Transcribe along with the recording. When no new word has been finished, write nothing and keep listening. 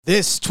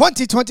This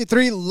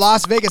 2023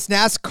 Las Vegas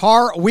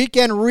NASCAR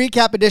Weekend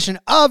Recap edition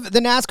of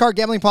the NASCAR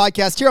Gambling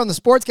Podcast here on the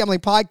Sports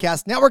Gambling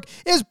Podcast Network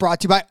is brought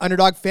to you by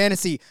Underdog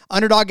Fantasy.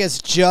 Underdog has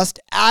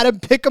just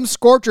added Pick'em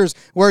Scorchers,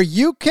 where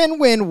you can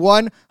win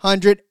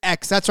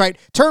 100x. That's right,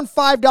 turn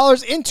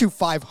 $5 into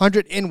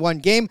 $500 in one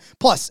game.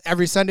 Plus,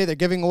 every Sunday they're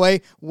giving away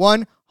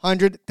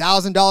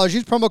 $100,000.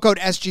 Use promo code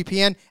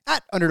SGPN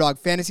at Underdog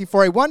Fantasy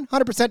for a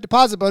 100%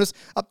 deposit bonus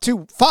up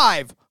to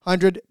 $500.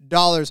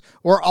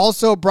 We're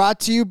also brought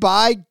to you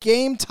by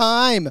Game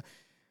Time.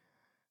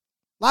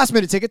 Last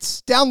minute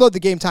tickets. Download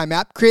the Game Time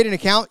app, create an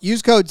account,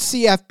 use code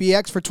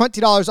CFBX for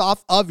 $20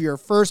 off of your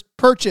first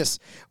purchase.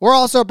 We're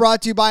also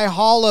brought to you by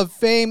Hall of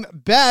Fame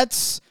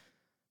Bets.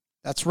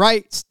 That's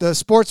right, it's the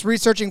sports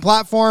researching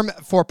platform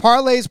for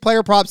parlays,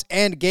 player props,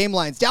 and game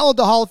lines. Download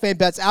the Hall of Fame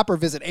Bets app or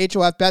visit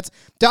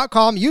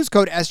hofbets.com. Use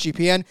code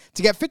SGPN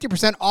to get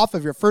 50% off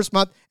of your first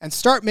month and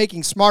start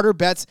making smarter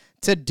bets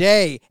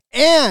today.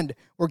 And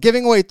we're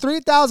giving away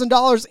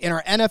 $3,000 in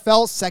our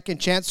NFL Second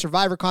Chance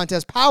Survivor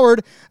contest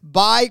powered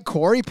by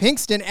Corey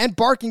Pinkston and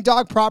Barking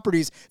Dog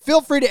Properties.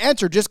 Feel free to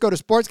enter. Just go to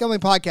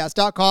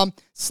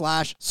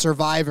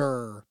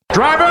sportsgamblingpodcast.com/survivor.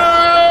 Driver,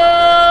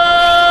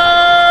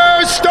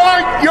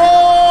 start your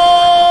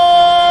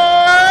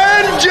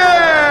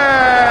engine!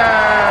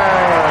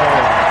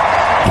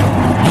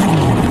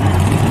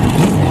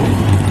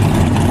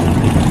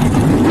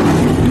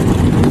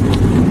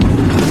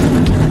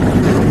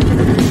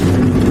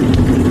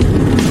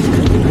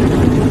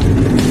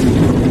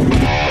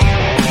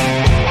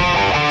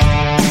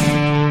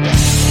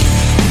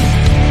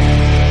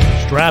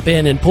 Strap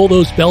in and pull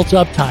those belts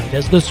up tight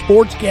as the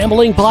Sports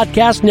Gambling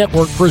Podcast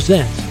Network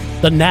presents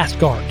the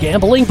NASCAR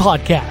Gambling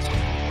Podcast.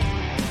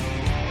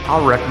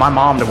 I'll wreck my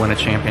mom to win a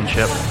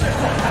championship.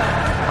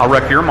 I'll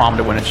wreck your mom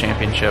to win a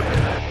championship.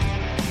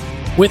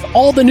 With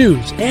all the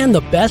news and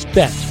the best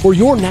bets for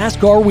your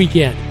NASCAR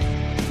weekend.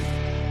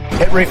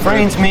 It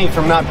refrains me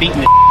from not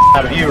beating the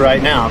out of you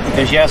right now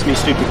because you asked me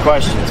stupid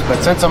questions.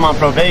 But since I'm on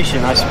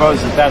probation, I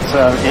suppose that's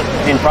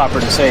improper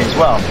to say as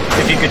well.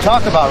 If you could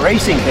talk about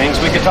racing things,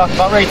 we could talk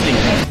about racing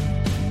things.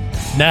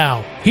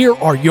 Now, here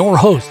are your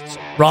hosts,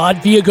 Rod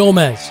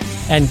Villagomez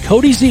and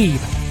Cody Zeeb.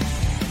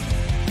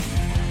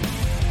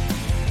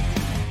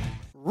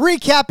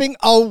 Recapping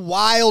a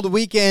wild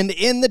weekend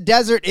in the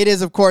desert, it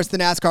is, of course, the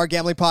NASCAR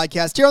Gambling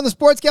Podcast. Here on the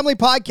Sports Gambling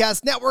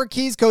Podcast Network,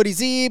 he's Cody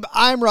Zeeb.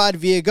 I'm Rod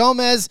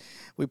Villagomez.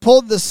 We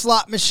pulled the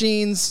slot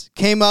machines,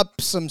 came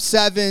up some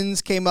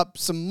sevens, came up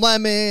some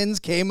lemons,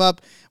 came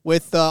up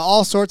with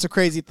all sorts of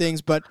crazy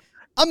things, but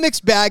a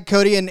mixed bag,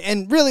 Cody,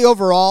 and really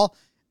overall,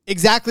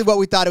 exactly what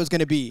we thought it was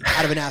going to be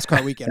out of a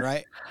NASCAR weekend,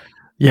 right?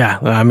 Yeah,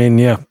 I mean,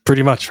 yeah,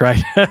 pretty much,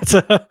 right? It's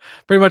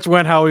pretty much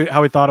went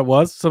how we thought it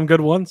was. Some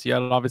good ones. You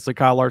had obviously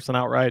Kyle Larson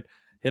outright,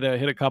 hit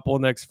a couple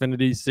in the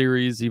Xfinity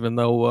series, even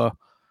though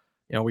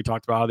we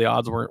talked about how the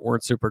odds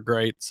weren't super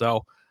great.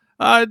 So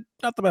not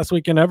the best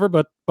weekend ever,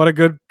 but a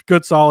good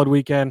solid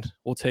weekend.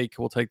 We'll take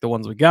the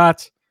ones we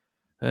got,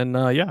 and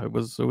it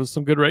was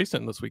some good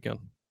racing this weekend.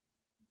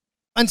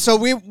 And so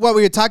what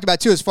we had talked about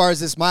too, as far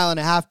as this mile and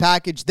a half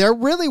package, there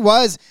really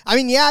was,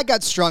 it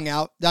got strung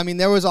out. I mean,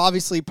 there was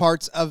obviously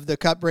parts of the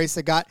Cup race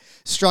that got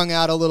strung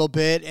out a little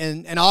bit,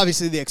 and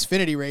obviously the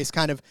Xfinity race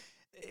kind of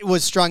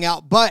was strung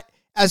out. But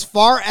as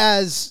far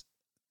as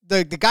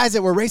the guys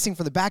that were racing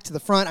from the back to the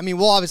front, I mean,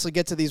 we'll obviously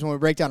get to these when we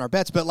break down our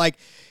bets, but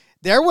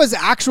there was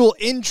actual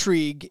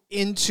intrigue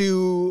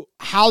into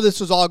how this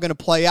was all going to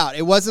play out.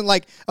 It wasn't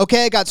like,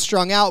 okay, it got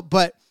strung out,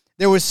 but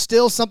there was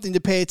still something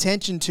to pay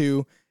attention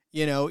to,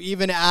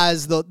 even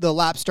as the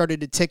laps started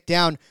to tick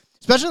down,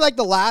 especially like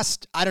the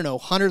last,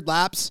 100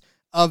 laps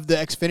of the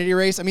Xfinity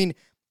race. I mean,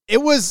 it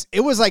was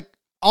like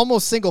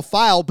almost single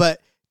file,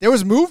 but there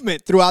was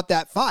movement throughout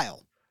that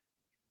file.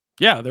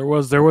 Yeah, there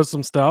was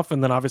some stuff,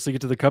 and then obviously get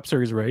to the Cup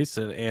Series race,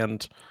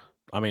 and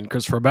I mean,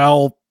 Christopher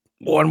Bell,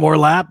 one more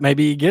lap,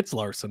 maybe he gets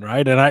Larson,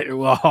 right? And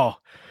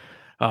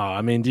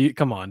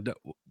come on,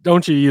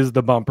 don't you use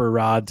the bumper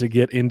rod to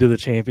get into the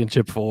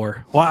championship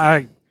for?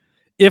 Why?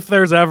 If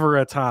there's ever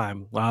a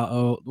time,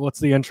 what's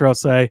the intro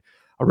say?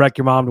 I'll wreck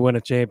your mom to win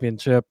a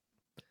championship.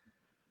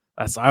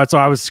 That's why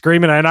I was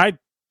screaming, and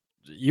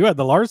you had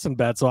the Larson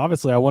bet, so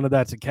obviously I wanted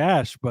that to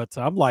cash, but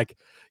I'm like,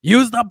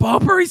 use the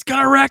bumper, he's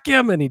gonna wreck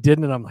him, and he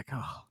didn't, and I'm like,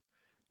 oh,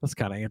 that's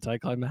kind of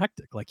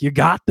anticlimactic. Like, you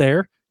got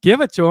there,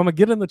 give it to him and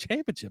get in the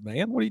championship,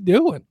 man. What are you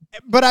doing?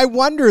 But I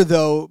wonder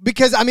though,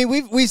 because I mean,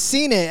 we've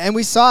seen it and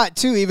we saw it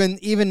too, even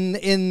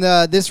in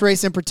this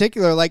race in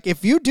particular. Like,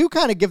 if you do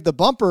kind of give the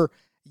bumper,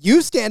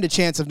 you stand a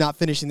chance of not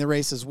finishing the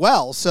race as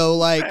well. So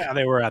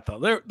they were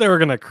they were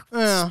gonna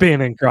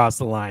spin and cross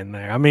the line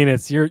there. I mean,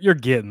 it's you're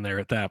getting there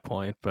at that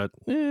point, but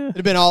it'd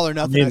have been all or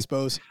nothing, I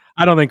suppose.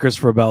 I don't think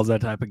Christopher Bell's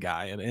that type of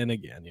guy, and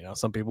again,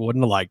 some people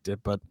wouldn't have liked it,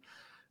 but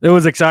it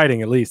was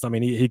exciting at least. I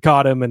mean, he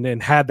caught him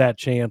and had that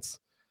chance.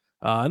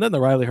 And then the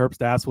Riley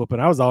Herbst ass whooping.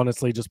 I was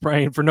honestly just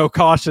praying for no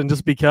caution,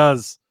 just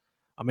because,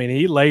 I mean,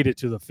 he laid it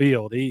to the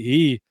field.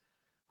 He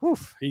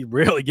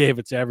really gave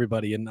it to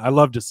everybody, and I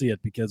love to see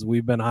it because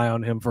we've been high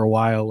on him for a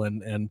while,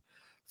 and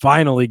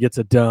finally gets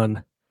it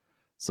done.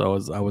 So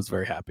I was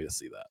very happy to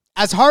see that.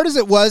 As hard as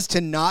it was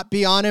to not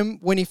be on him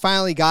when he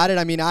finally got it,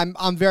 I mean,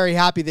 I'm very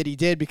happy that he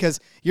did, because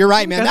you're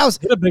right, man. That was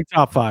hit a big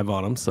top 5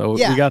 on him, so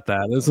Yeah. we got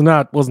that. This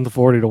wasn't the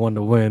 40-1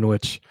 to win,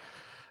 which,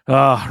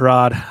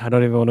 Rod, I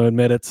don't even want to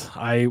admit it.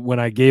 When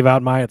I gave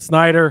out Myatt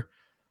Snyder,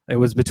 it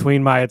was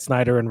between Myatt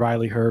Snyder and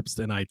Riley Herbst,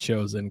 and I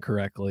chose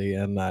incorrectly,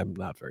 and I'm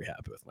not very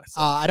happy with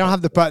myself. I don't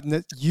have the button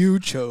that you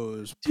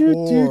chose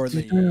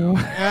poorly.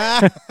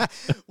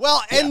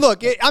 Well, and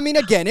look,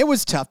 again, it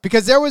was tough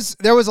because there was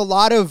a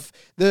lot of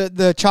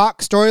the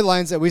chalk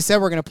storylines that we said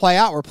were going to play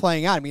out were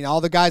playing out. I mean,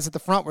 all the guys at the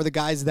front were the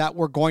guys that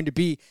were going to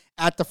be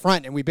at the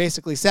front, and we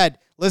basically said,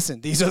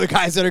 listen, these are the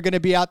guys that are going to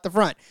be out the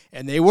front,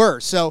 and they were.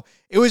 So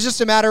it was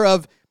just a matter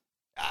of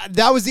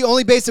that was the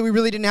only base that we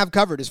really didn't have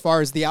covered as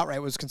far as the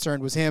outright was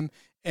concerned, was him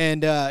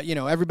and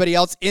everybody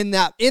else in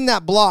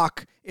that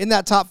block, in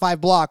that top 5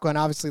 block. And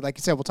obviously, like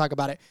you said, we'll talk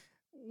about it,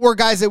 were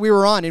guys that we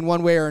were on in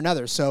one way or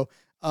another. So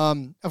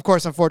of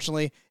course,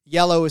 unfortunately,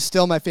 yellow is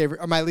still my favorite,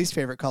 or my least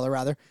favorite color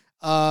rather.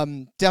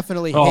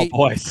 Definitely. Oh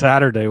boy,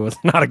 Saturday was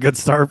not a good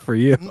start for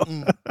you.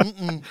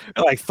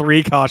 Like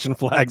 3 caution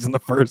flags in the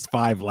first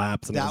 5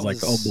 laps, and I was like,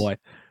 oh boy,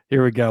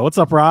 here we go. What's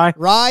up, Rye?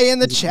 Rye in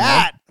the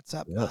chat. What's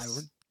up, Yes. Rye?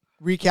 We're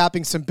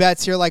recapping some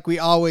bets here like we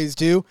always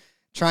do,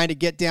 trying to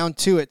get down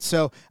to it.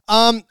 So,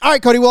 all right,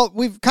 Cody, well,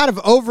 we've kind of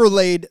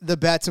overlaid the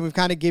bets, and we've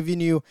kind of given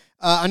you,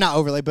 not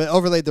overlaid, but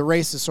overlaid the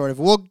races sort of.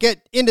 We'll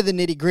get into the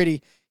nitty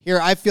gritty here.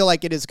 I feel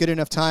like it is good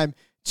enough time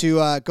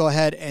to go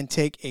ahead and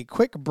take a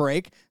quick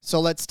break. So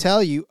let's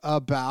tell you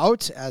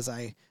about, as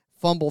I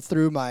fumble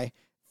through my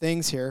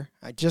things here,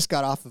 I just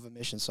got off of a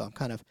mission, so I'm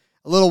kind of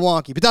a little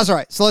wonky, but that's all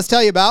right. So let's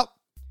tell you about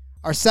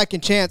our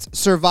Second Chance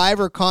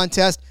Survivor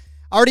contest.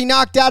 Already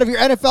knocked out of your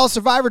NFL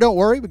Survivor? Don't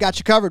worry, we got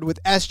you covered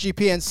with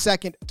SGPN's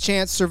Second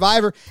Chance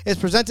Survivor. It's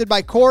presented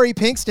by Corey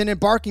Pinkston and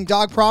Barking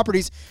Dog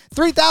Properties.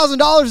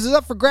 $3,000 is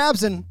up for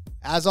grabs, and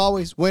as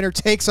always, winner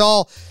takes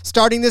all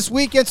starting this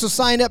weekend. So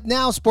sign up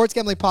now,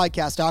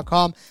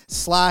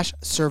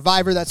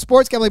 sportsgamblingpodcast.com/survivor. That's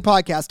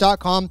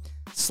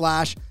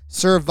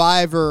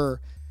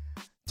sportsgamblingpodcast.com/survivor.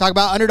 Talk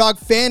about Underdog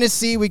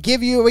Fantasy. We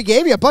gave you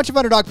a bunch of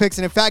Underdog picks,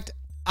 and in fact,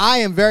 I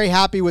am very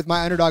happy with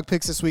my Underdog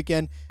picks this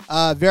weekend.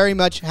 Very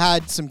much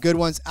had some good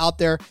ones out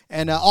there,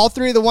 and all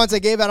 3 of the ones I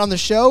gave out on the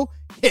show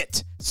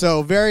hit.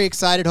 So very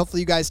excited. Hopefully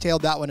you guys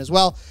tailed that one as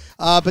well.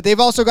 But they've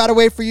also got a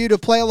way for you to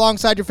play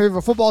alongside your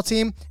favorite football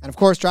team, and of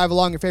course drive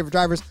along your favorite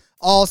drivers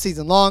all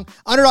season long.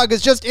 Underdog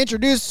has just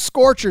introduced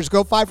Scorchers.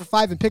 Go 5 for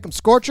 5 and pick them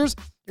Scorchers.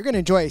 You're going to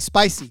enjoy a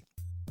spicy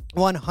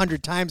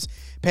 100 times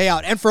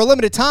payout. And for a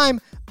limited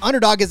time,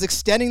 Underdog is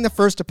extending the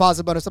first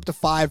deposit bonus up to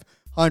 $500.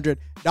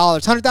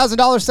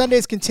 $100,000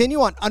 Sundays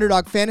continue on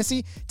Underdog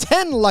Fantasy.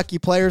 10 lucky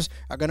players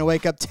are going to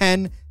wake up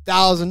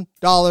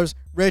 $10,000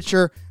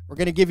 richer. We're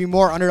going to give you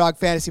more Underdog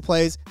Fantasy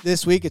plays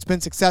this week. It's been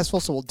successful,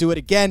 so we'll do it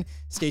again.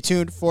 Stay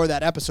tuned for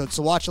that episode.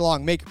 So watch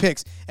along, make your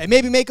picks, and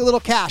maybe make a little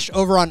cash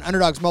over on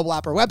Underdog's mobile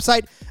app or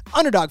website,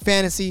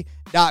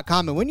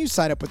 UnderdogFantasy.com. And when you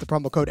sign up with the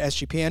promo code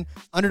SGPN,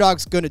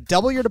 Underdog's going to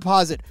double your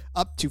deposit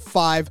up to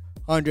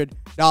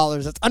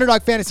 $500. That's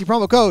Underdog Fantasy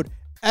promo code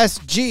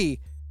SGPN.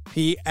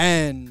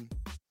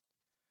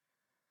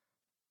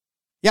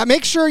 Yeah,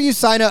 make sure you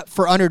sign up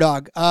for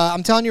Underdog.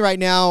 I'm telling you right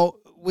now,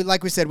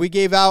 like we said, we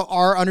gave out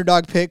our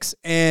Underdog picks,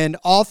 and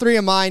all 3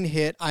 of mine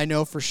hit, I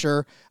know for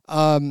sure.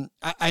 I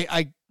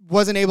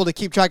wasn't able to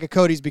keep track of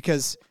Cody's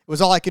because it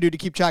was all I could do to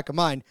keep track of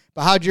mine.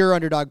 But how'd your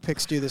Underdog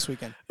picks do this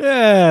weekend?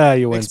 Yeah,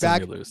 you win Mixed some,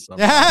 bag? you lose some.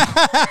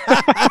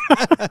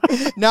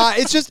 No,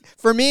 it's just,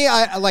 for me,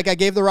 I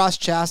gave the Ross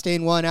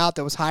Chastain one out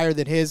that was higher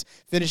than his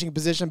finishing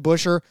position.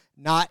 Busher,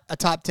 not a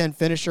top 10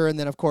 finisher. And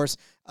then, of course,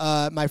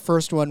 my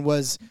first one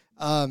was...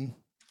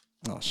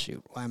 oh,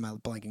 shoot. Why am I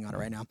blanking on it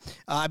right now?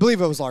 I believe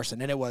it was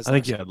Larson, and it was I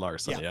think Larson. you had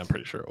Larson. Yeah, I'm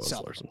pretty sure it was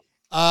Larson.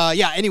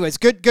 Anyways,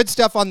 good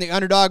stuff on the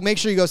Underdog. Make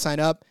sure you go sign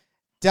up.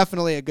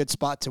 Definitely a good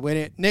spot to win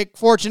it. Nick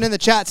Fortune in the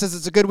chat says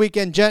it's a good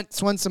weekend.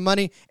 Gents won some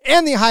money,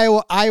 and the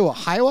Iowa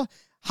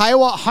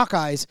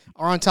Hawkeyes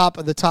are on top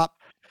of the top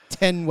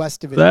 10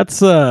 West Division.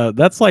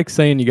 That's like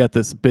saying you got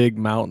this big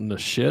mountain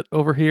of shit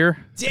over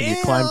here, and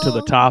you climb to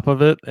the top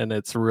of it, and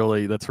that's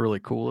really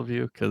cool of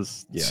you,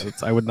 because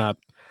I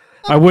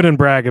wouldn't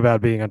brag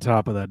about being on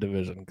top of that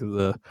division,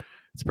 because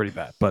it's pretty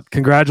bad. But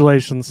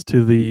congratulations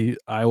to the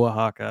Iowa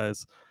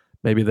Hawkeyes.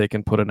 Maybe they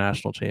can put a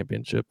national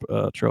championship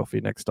trophy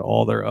next to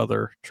all their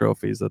other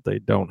trophies that they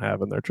don't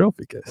have in their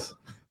trophy case.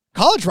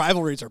 College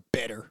rivalries are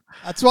bitter.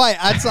 That's like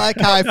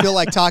how I feel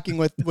like talking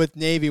with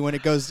Navy when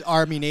it goes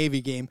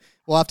Army-Navy game.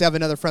 We'll have to have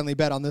another friendly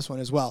bet on this one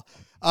as well.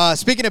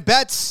 Speaking of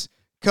bets,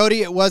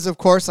 Cody, it was, of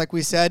course, like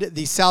we said,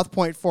 the South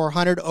Point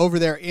 400 over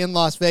there in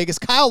Las Vegas.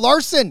 Kyle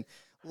Larson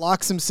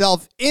locks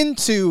himself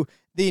into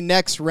the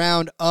next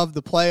round of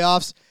the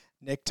playoffs.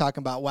 Nick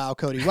talking about wow,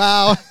 Cody,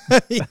 wow.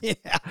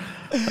 Yeah.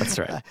 That's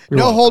right.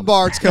 No hold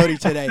bars, Cody,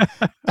 today.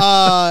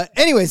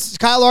 Anyways,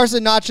 Kyle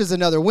Larson notches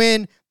another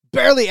win,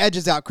 barely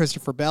edges out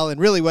Christopher Bell, and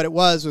really what it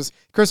was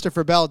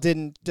Christopher Bell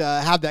didn't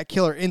have that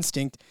killer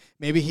instinct.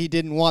 Maybe he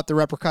didn't want the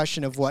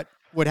repercussion of what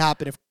would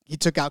happen if he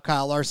took out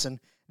Kyle Larson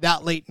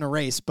that late in a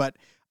race, but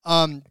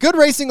Good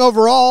racing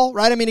overall,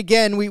 right? I mean,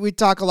 again, we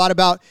talk a lot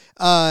about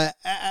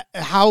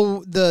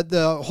how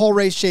the whole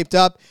race shaped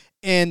up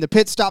and the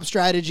pit stop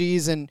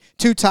strategies and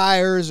 2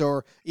 tires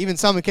or even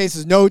some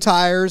cases no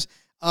tires.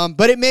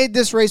 But it made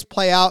this race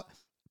play out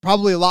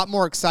probably a lot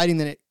more exciting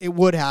than it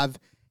would have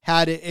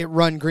had it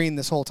run green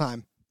this whole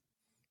time.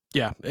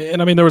 Yeah,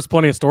 and I mean, there was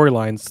plenty of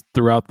storylines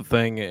throughout the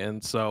thing,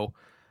 and so,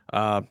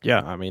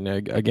 yeah, I mean,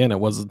 again, it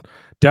was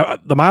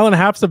the mile and a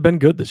halves have been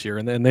good this year,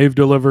 and they've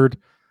delivered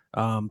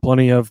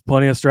plenty of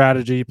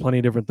strategy, plenty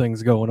of different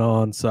things going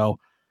on. So,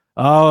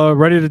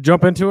 ready to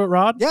jump into it,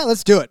 Rod? Yeah,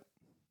 let's do it.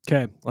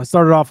 Okay, I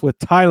started off with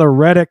Tyler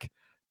Reddick,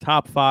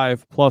 top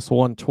 5 plus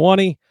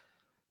 120,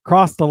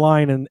 crossed the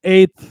line in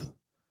 8th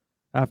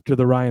after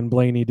the Ryan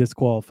Blaney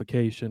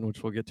disqualification,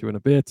 which we'll get to in a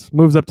bit.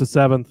 Moves up to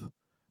 7th.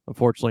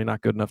 Unfortunately,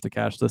 not good enough to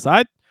cash this.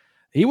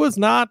 He was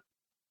not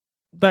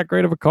that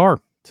great of a car,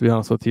 to be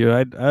honest with you.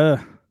 I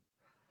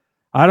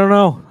don't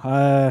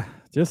know.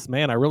 Just,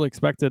 man, I really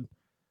expected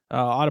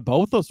out of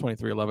both those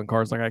 2311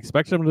 cars, like I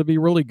expected them to be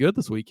really good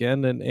this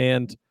weekend,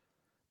 and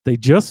they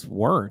just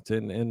weren't.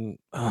 And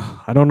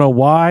I don't know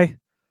why,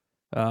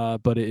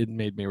 but it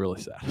made me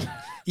really sad.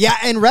 Yeah,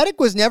 and Reddick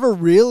was never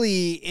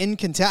really in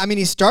contention. I mean,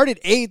 he started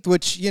 8th,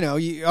 which,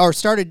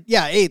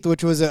 8th,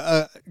 which was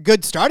a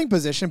good starting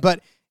position,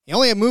 but he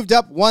only had moved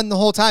up 1 the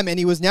whole time, and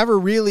he was never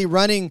really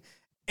running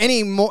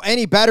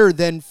any better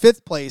than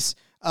 5th place,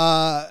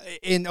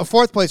 in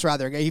 4th place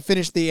rather. He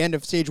finished the end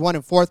of stage 1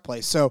 in 4th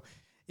place. So,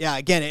 yeah,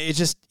 again, it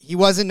just he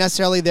wasn't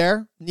necessarily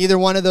there. Neither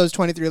one of those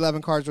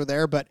 2311 cars were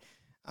there, but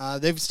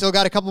they've still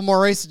got a couple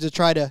more races to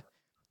try to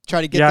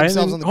get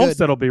themselves on the good.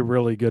 Homestead will be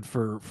really good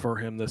for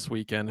him this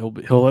weekend.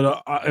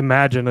 He'll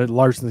imagine that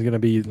Larson's going to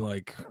be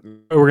like,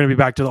 we're going to be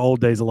back to the old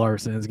days of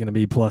Larson. It's going to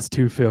be plus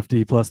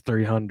 250, plus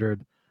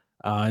 300.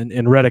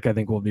 And Reddick, I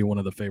think, will be one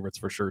of the favorites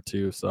for sure,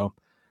 too. So,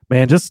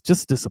 man, just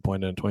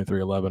disappointed in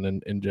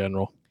 2311 in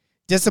general.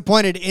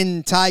 Disappointed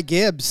in Ty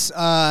Gibbs.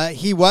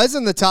 He was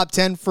in the top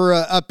 10 for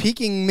a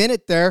peaking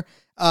minute there,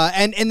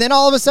 and then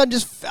all of a sudden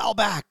just fell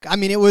back. I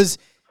mean, he was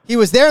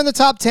there in the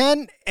top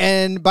 10,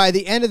 and by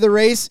the end of the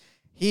race,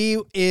 he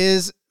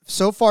is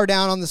so far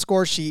down on the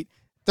score sheet,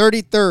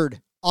 33rd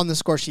on the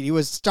score sheet. He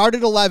was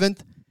started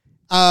 11th.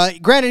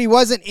 Granted, he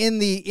wasn't in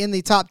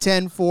the top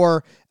 10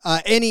 for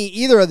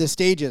either of the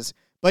stages,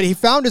 but he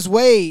found his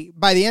way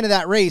by the end of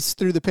that race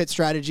through the pit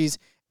strategies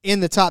in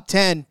the top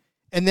 10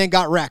 and then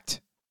got wrecked,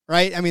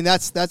 right? I mean,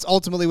 that's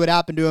ultimately what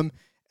happened to him.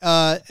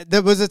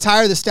 There was a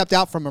tire that stepped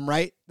out from him,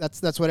 right?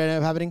 That's what ended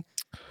up happening.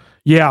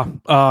 Yeah.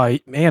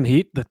 Man,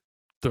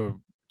 the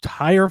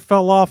tire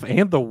fell off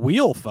and the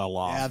wheel fell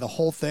off. Yeah, the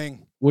whole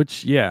thing.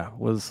 Which, yeah,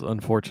 was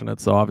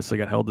unfortunate. So obviously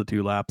got held to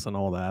 2 laps and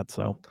all that.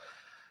 So,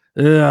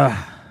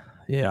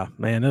 yeah,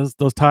 man,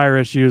 those tire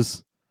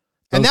issues.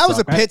 And that was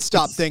a pit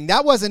stop thing.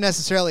 That wasn't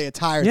necessarily a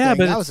tire thing. Yeah,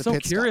 but that was was a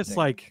pit curious, stop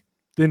thing. like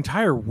the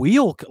entire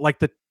wheel, like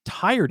the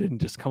tire didn't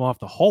just come off,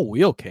 the whole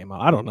wheel came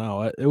out. I don't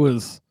know. It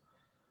was,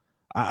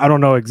 I don't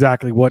know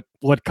exactly what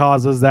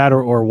causes that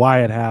or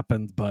why it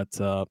happened, but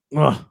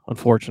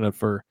unfortunate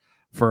for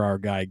our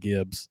guy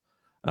Gibbs.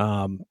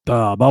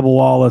 Bubba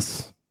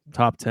Wallace,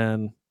 top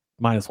 10,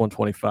 minus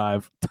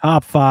 125,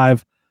 top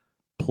 5,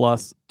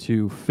 plus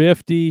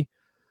 250.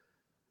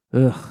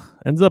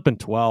 Ends up in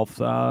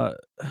 12th.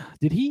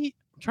 Did he?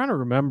 I'm trying to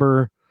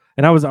remember.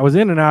 And I was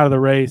in and out of the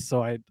race,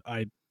 so I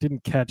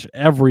didn't catch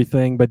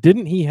everything. But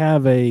didn't he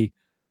have a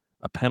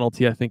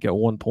penalty? I think at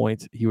one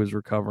point he was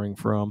recovering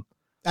from.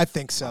 I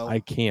think so. I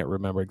can't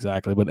remember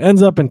exactly, but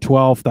ends up in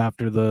 12th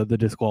after the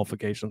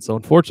disqualification. So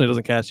unfortunately,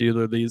 doesn't catch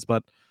either of these.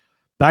 But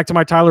back to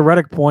my Tyler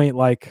Reddick point,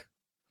 like,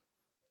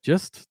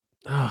 just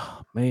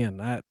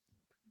that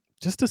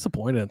just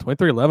disappointed in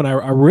 2311.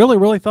 I really,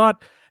 really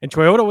thought, and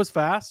Toyota was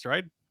fast,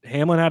 right?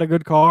 Hamlin had a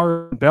good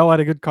car, Bell had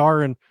a good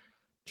car, and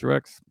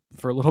Truex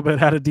for a little bit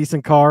had a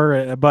decent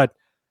car, but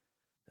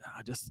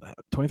just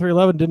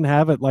 2311 didn't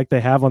have it like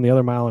they have on the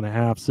other mile and a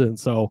half. And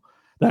so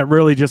that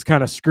really just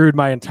kind of screwed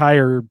my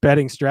entire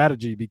betting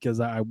strategy because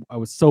I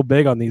was so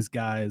big on these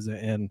guys,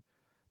 and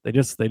they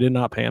did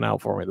not pan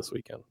out for me this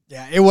weekend.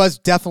 Yeah, it was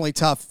definitely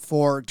tough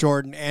for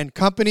Jordan and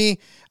company.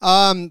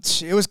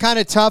 It was kind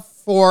of tough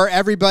for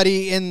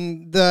everybody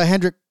in the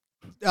Hendrick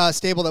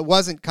stable that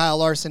wasn't Kyle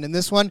Larson in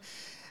this one.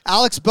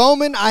 Alex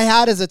Bowman I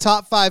had as a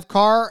top 5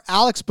 car.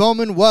 Alex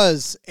Bowman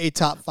was a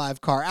top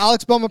 5 car.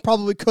 Alex Bowman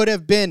probably could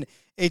have been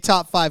a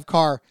top 5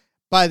 car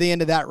by the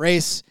end of that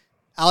race.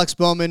 Alex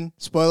Bowman,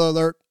 spoiler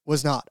alert,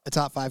 was not a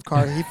top 5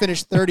 car. He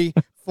finished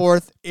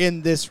 34th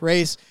in this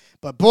race.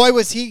 But boy,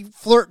 was he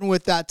flirting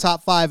with that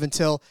top 5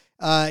 until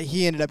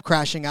he ended up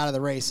crashing out of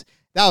the race.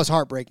 That was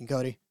heartbreaking,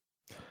 Cody.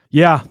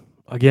 Yeah.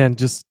 Again,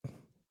 just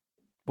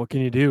what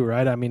can you do,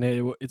 right? I mean,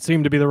 it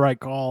seemed to be the right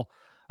call.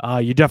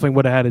 You definitely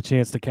would have had a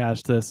chance to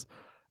cash this.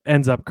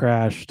 Ends up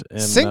crashed.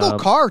 And, single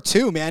car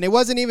too, man. It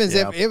wasn't even as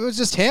if it was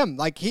just him.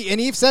 Like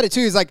he said it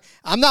too. He's like,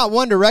 I'm not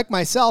one to wreck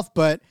myself,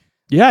 but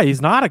yeah,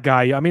 he's not a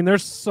guy. I mean,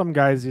 there's some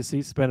guys you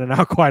see spinning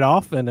out quite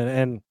often,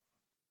 and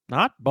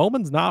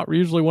Bowman's not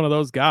usually one of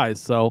those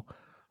guys. So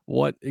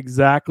what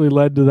exactly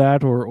led to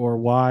that or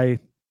why,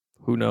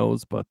 who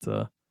knows? But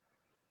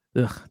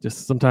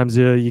just sometimes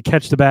you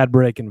catch the bad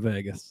break in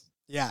Vegas.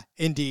 Yeah,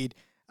 indeed.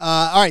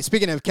 All right,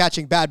 speaking of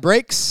catching bad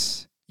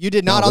breaks, you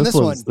did not on this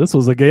one. This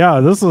was a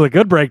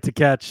good break to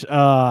catch.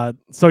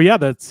 So yeah,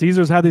 the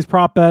Caesars had these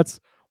prop bets.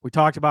 We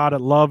talked about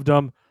it, loved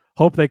them.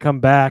 Hope they come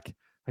back.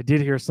 I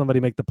did hear somebody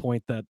make the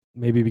point that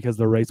maybe because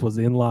the race was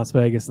in Las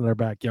Vegas in their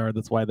backyard,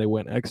 that's why they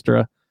went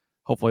extra.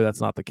 Hopefully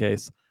that's not the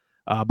case.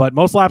 But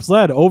most laps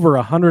led over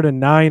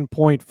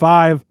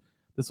 109.5.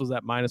 This was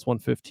at minus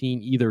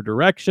 115 either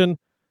direction.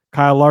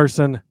 Kyle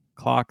Larson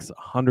clocks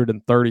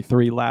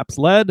 133 laps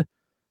led.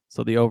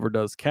 So the over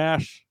does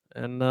cash.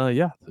 And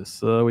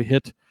we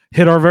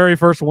hit our very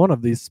first one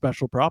of these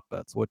special prop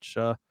bets, which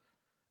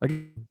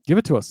give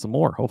it to us some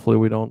more. Hopefully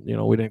we don't,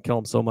 we didn't kill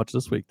them so much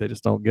this week. They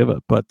just don't give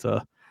it. But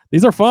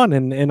these are fun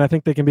and I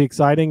think they can be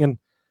exciting. And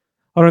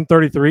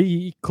 133,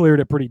 he cleared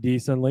it pretty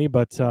decently,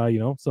 but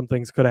some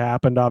things could have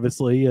happened,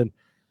 obviously. And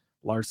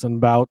Larson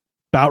about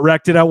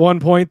wrecked it at one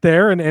point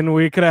there, and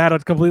we could have had a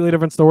completely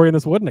different story, and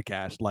this wouldn't have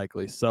cashed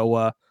likely.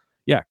 So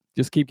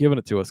just keep giving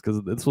it to us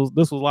because this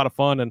was a lot of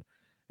fun, and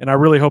I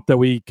really hope that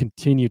we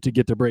continue to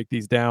get to break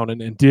these down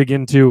and dig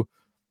into.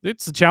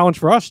 It's a challenge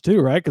for us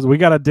too, right? Because we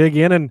got to dig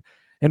in, and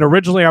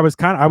originally I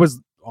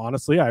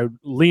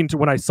leaned to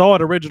when I saw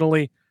it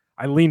originally.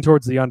 I leaned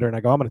towards the under, and I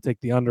go, I'm going to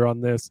take the under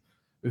on this.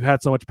 We've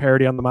had so much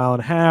parity on the mile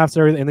and a half,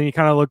 and then you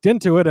kind of looked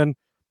into it, and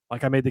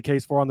like I made the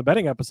case for on the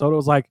betting episode, it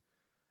was like,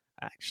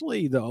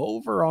 actually, the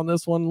over on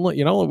this one,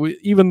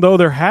 even though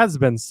there has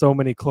been so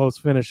many close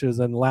finishes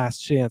and last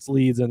chance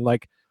leads, and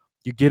like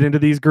you get into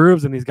these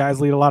grooves and these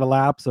guys lead a lot of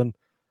laps, and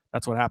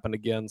that's what happened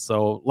again.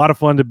 So a lot of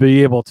fun to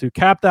be able to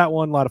cap that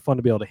one, a lot of fun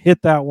to be able to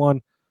hit that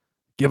one.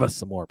 Give us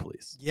some more,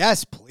 please.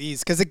 Yes,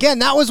 please. Because again,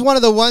 that was one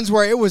of the ones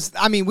where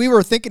we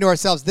were thinking to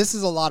ourselves, this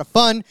is a lot of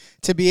fun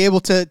to be able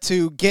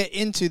to get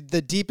into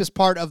the deepest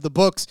part of the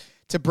books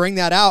to bring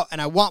that out.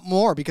 And I want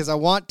more because I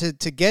want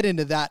to get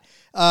into that,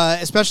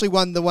 especially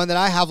the one that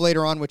I have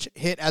later on, which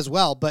hit as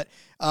well. But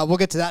we'll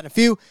get to that in a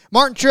few.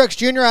 Martin Truex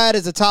Jr. I had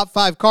as a top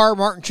 5 car.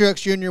 Martin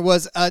Truex Jr.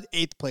 was an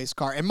 8th place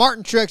car. And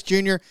Martin Truex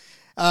Jr.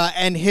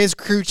 And his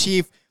crew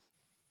chief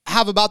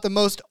have about the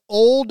most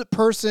old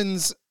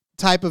person's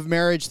type of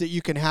marriage that you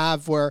can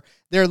have, where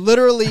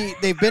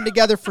they've been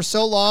together for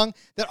so long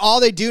that all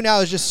they do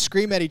now is just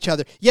scream at each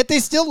other, yet they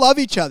still love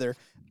each other.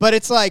 But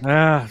it's like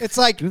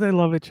do they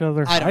love each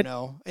other? I don't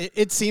know.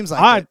 It seems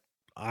like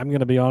I'm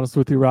gonna be honest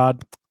with you,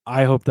 Rod.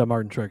 I hope that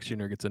Martin Truex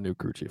Jr. gets a new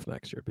crew chief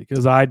next year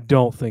because I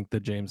don't think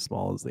that James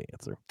Small is the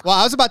answer. Well,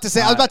 I was about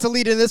to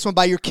lead in this one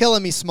by you're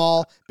killing me,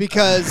 Small,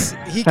 because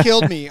he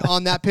killed me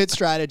on that pit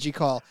strategy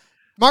call.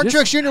 Martin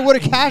Truex Jr.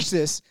 would have cashed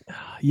this.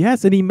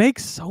 Yes, and he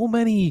makes so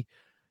many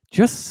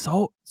just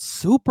so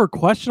super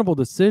questionable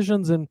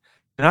decisions, and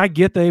I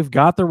get they've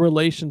got the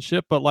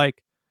relationship, but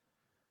like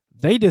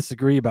they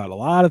disagree about a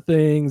lot of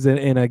things,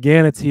 and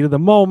again, it's heat of the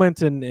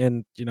moment,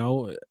 and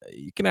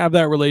you can have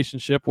that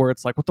relationship where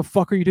it's like, what the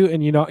fuck are you doing?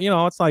 And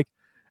it's like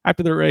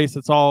after the race,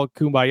 it's all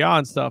kumbaya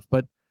and stuff,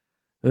 but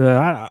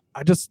I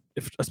just,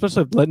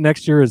 especially if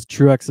next year is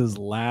Truex's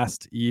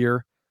last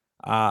year,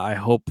 I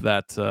hope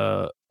that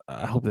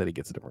he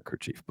gets a different crew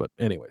chief. But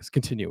anyways,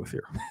 continue with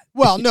your.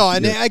 Well, no,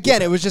 and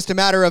again, it was just a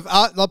matter of.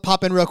 I'll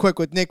pop in real quick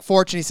with Nick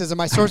Fortune. He says, "Are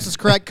my sources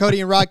correct? Cody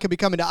and Rod could be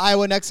coming to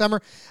Iowa next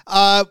summer."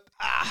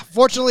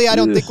 Fortunately, I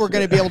don't think we're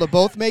going to be able to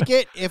both make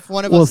it. If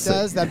one of us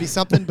does, that'd be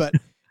something. But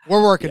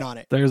we're working on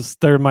it.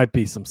 There might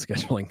be some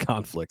scheduling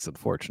conflicts,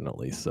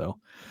 unfortunately. So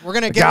we're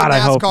going to get the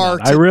NASCAR.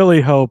 I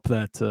really hope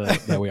that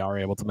that we are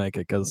able to make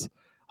it because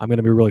I'm going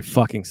to be really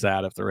fucking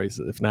sad if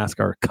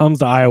NASCAR comes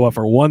to Iowa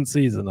for one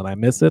season and I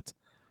miss it.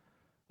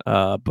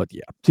 But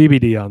yeah,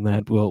 TBD on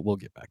that. We'll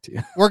get back to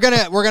you. We're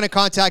gonna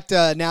contact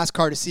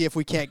NASCAR to see if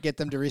we can't get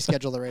them to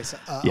reschedule the race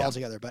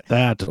altogether. But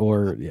that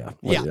or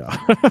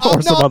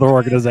some other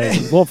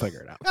organizations. We'll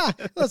figure it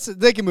out.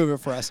 They can move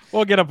it for us.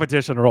 We'll get a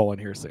petition rolling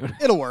here soon.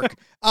 It'll work.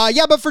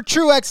 But for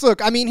Truex,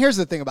 look, I mean, here's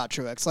the thing about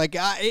Truex. Like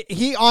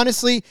he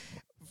honestly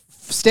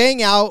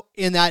staying out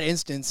in that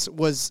instance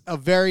was a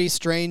very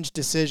strange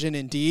decision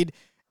indeed.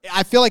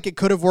 I feel like it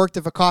could have worked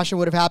if a caution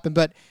would have happened,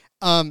 but.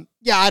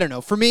 I don't know.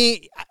 For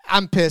me,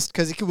 I'm pissed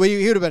because he would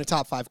have been a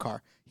top 5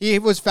 car. He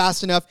was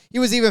fast enough. He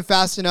was even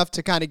fast enough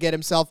to kind of get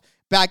himself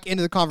back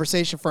into the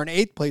conversation for an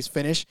 8th place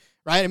finish,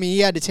 right? I mean, he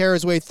had to tear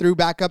his way through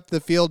back up the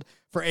field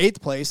for 8th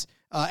place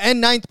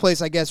and 9th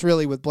place, I guess,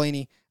 really, with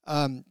Blaney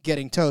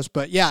getting toast.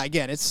 But yeah,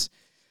 again, it's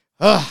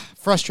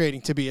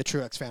frustrating to be a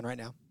Truex fan right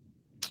now.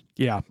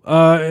 Yeah.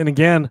 And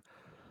again,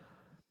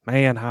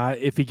 man,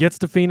 if he gets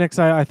to Phoenix,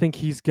 I think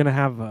he's going to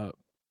have a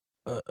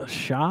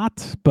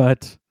shot,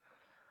 but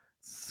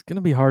it's going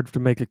to be hard to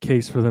make a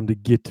case for them to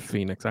get to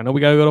Phoenix. I know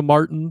we got to go to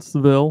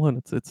Martinsville, and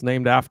it's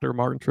named after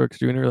Martin Truex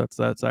Jr.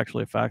 That's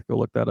actually a fact. Go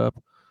look that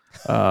up.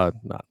 So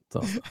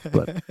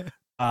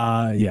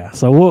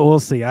we'll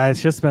see.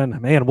 It's just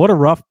been, man, what a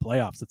rough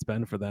playoffs it's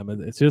been for them.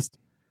 It's just,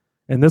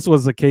 and this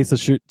was a case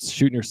of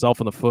shooting yourself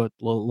in the foot.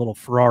 Little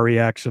Ferrari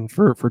action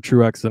for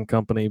Truex and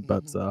company.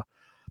 But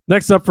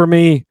next up for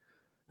me,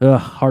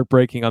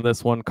 heartbreaking on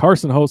this one.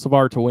 Carson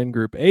Hocevar to win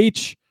Group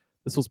H.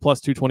 This was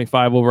plus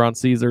 225 over on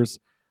Caesars.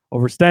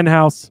 Over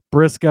Stenhouse,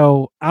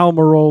 Briscoe,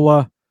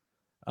 Almirola,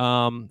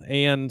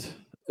 and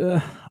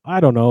I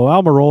don't know,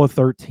 Almirola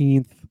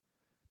 13th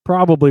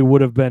probably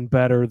would have been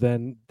better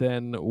than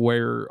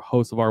where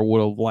Hocevar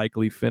would have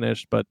likely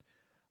finished. But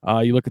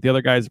you look at the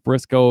other guys,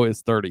 Briscoe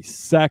is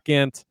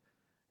 32nd.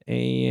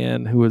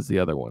 And who was the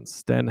other one?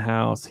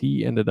 Stenhouse.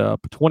 He ended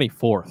up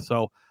 24th.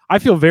 So I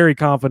feel very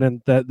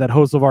confident that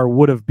Hocevar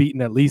would have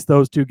beaten at least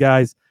those two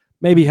guys.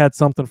 Maybe had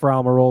something for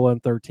Almirola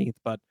in 13th,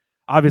 but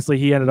obviously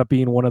he ended up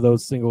being one of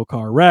those single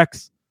car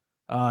wrecks.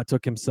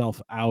 Took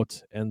himself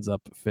out, ends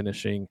up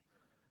finishing.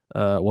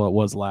 It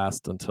was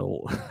last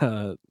until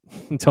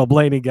until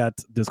Blaney got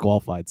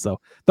disqualified. So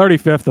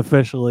 35th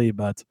officially,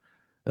 but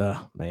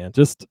man,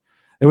 just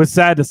it was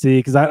sad to see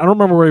because I don't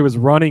remember where he was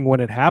running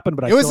when it happened,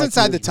 but it was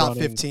inside the top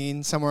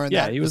 15 somewhere in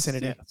that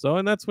vicinity. Yeah. So,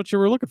 and that's what you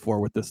were looking for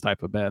with this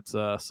type of bets.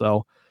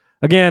 So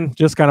again,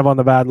 just kind of on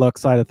the bad luck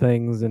side of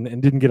things, and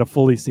didn't get to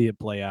fully see it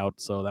play out.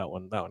 So that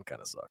one kind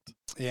of sucked.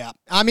 Yeah,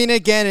 I mean,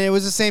 again, it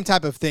was the same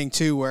type of thing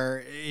too,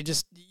 where it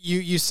just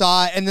you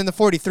saw it, and then the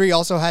 43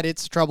 also had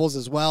its troubles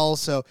as well.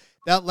 So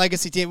that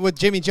legacy team with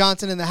Jimmy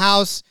Johnson in the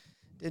house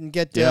didn't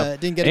get a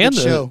good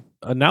show.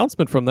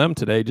 Announcement from them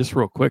today, just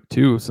real quick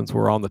too, since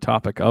we're on the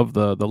topic of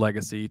the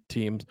legacy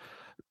teams.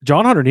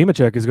 John Hunter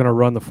Nemechek is going to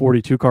run the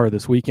 42 car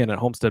this weekend at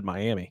Homestead,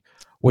 Miami,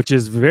 which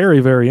is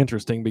very, very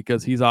interesting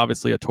because he's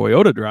obviously a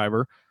Toyota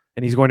driver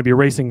and he's going to be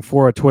racing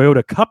for a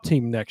Toyota Cup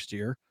team next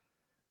year,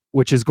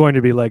 which is going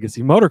to be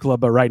Legacy Motor Club.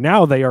 But right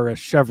now they are a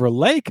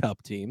Chevrolet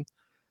Cup team.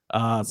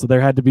 So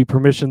there had to be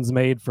permissions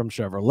made from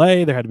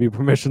Chevrolet. There had to be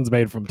permissions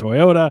made from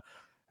Toyota.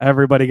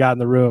 Everybody got in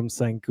the room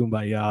saying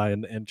kumbaya,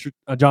 and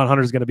John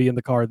Hunter's going to be in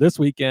the car this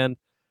weekend.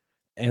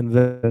 And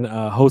then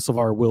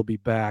Hocevar will be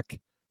back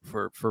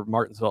for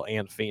Martinsville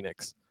and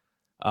Phoenix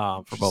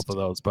for both of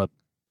those. But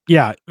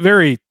yeah,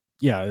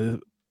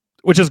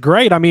 which is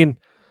great. I mean,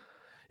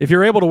 if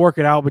you're able to work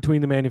it out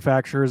between the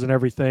manufacturers and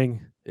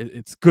everything,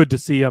 it's good to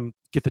see him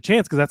get the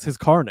chance because that's his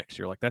car next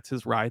year. Like, that's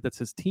his ride, that's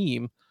his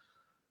team.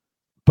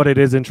 But it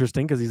is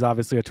interesting because he's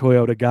obviously a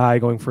Toyota guy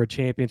going for a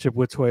championship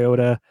with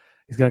Toyota.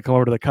 He's going to come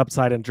over to the Cup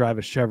side and drive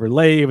a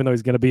Chevrolet, even though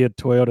he's going to be a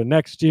Toyota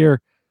next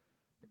year.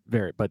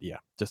 But yeah,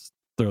 just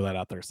throw that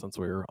out there since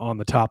we were on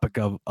the topic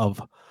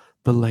of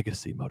the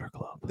Legacy Motor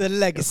Club. The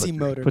Legacy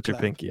Motor Club. Put your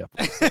pinky up.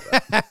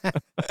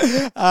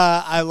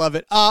 I love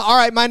it. All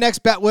right, my next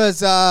bet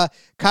was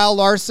Kyle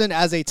Larson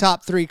as a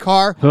top 3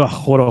 car.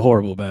 Oh, what a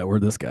horrible bet.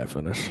 Where'd this guy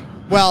finish?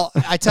 Well,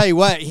 I tell you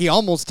what, he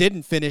almost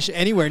didn't finish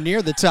anywhere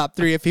near the top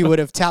 3 if he would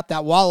have tapped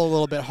that wall a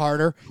little bit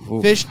harder.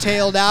 Ooh.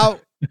 Fish-tailed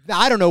out.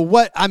 I don't know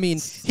what, I mean,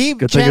 he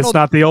good thing it's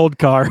not the old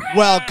car.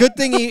 Well, good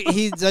thing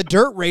he's a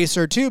dirt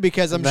racer too,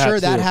 because I'm sure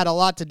that too had a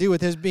lot to do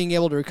with his being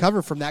able to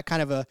recover from that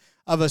kind of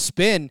a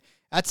spin.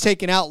 That's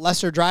taken out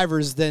lesser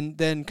drivers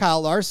than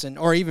Kyle Larson,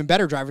 or even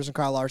better drivers than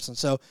Kyle Larson.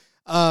 So,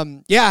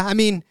 that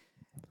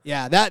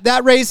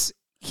race,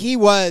 he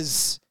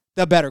was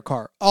the better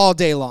car all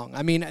day long.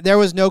 I mean, there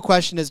was no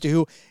question as to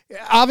who.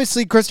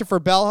 Obviously, Christopher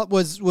Bell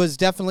was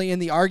definitely in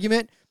the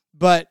argument,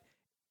 but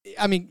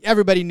I mean,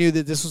 everybody knew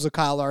that this was a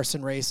Kyle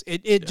Larson race.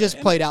 It just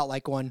played out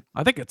like one.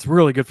 I think it's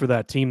really good for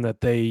that team that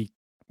they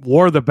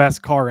wore the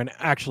best car and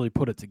actually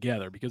put it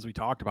together, because we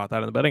talked about that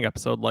in the betting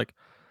episode. Like,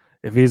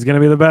 if he's going to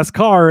be the best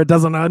car, it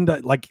doesn't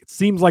it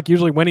seems like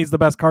usually when he's the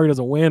best car, he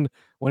doesn't win.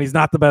 When he's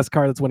not the best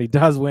car, that's when he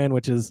does win,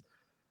 which is,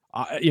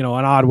 an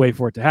odd way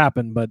for it to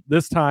happen. But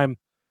this time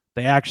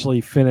they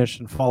actually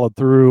finished and followed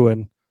through,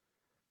 and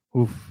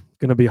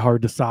going to be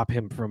hard to stop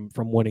him from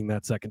winning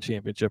that second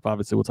championship.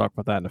 Obviously, we'll talk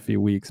about that in a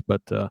few weeks.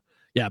 But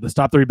this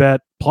top 3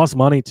 bet plus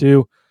money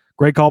too.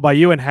 Great call by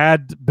you. And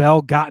had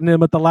Bell gotten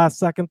him at the last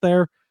second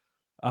there,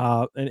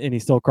 and he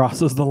still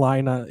crosses the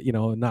line,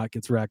 and not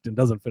gets wrecked and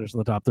doesn't finish in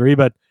the top 3,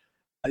 but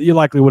you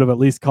likely would have at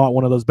least caught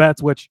one of those bets,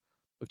 which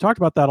we've talked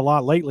about that a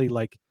lot lately.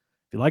 Like,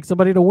 if you like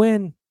somebody to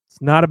win, it's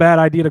not a bad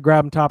idea to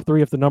grab them top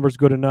 3 if the number's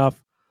good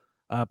enough.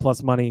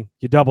 Plus money,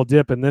 you double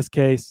dip in this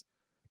case.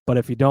 But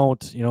if you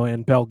don't,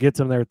 and Bell gets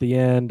him there at the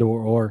end,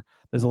 or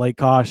there's a late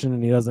caution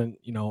and he doesn't,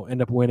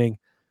 end up winning,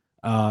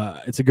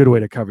 it's a good way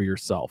to cover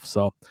yourself.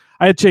 So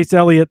I had Chase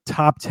Elliott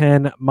top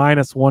 10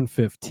 minus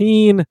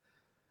 115.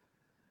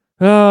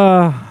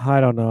 I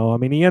don't know. I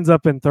mean, he ends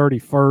up in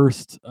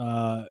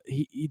 31st.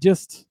 He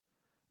just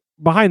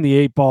behind the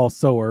 8 ball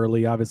so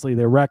early. Obviously,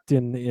 they wrecked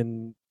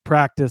in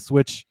practice,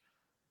 which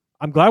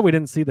I'm glad we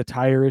didn't see the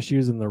tire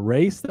issues in the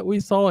race that we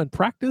saw in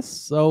practice.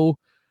 So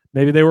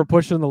maybe they were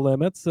pushing the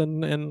limits,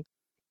 and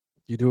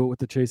you do it with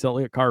the Chase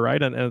Elliott car,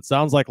 right? And it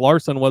sounds like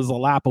Larson was a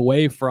lap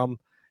away from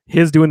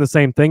his doing the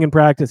same thing in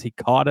practice. He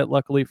caught it,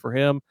 luckily for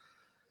him.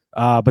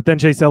 But then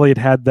Chase Elliott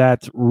had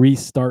that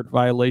restart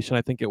violation,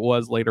 I think it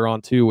was, later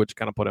on too, which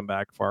kind of put him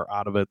back far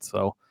out of it.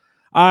 So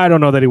I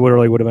don't know that he would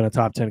have been a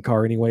top 10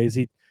 car anyways.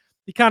 He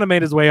kind of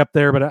made his way up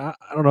there, but I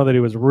don't know that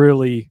he was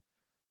really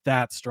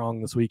that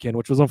strong this weekend,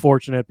 which was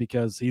unfortunate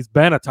because he's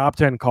been a top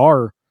 10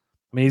 car.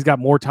 I mean, he's got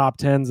more top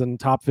 10s and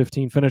top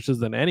 15 finishes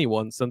than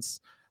anyone since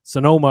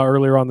Sonoma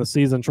earlier on the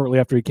season, shortly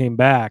after he came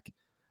back.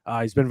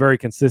 He's been very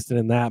consistent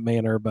in that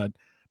manner, but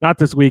not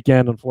this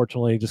weekend,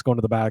 unfortunately. Just going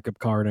to the backup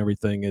car and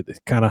everything.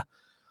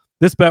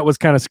 This bet was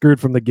kind of screwed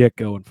from the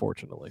get-go,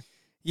 unfortunately.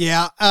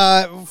 Yeah,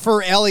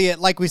 for Elliott,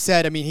 like we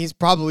said, I mean, he's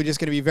probably just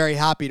going to be very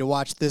happy to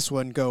watch this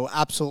one go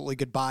absolutely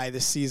goodbye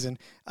this season.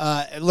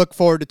 Look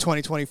forward to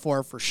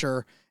 2024 for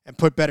sure and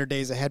put better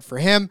days ahead for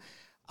him.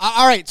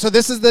 All right, so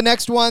this is the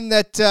next one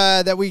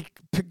that we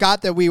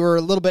got that we were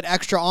a little bit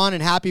extra on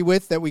and happy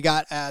with, that we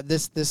got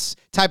this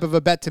type of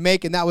a bet to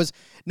make, and that was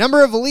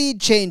number of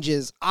lead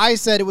changes. I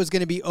said it was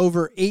going to be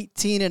over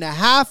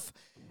 18.5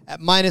 at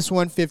minus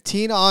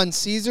 115 on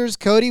Caesars.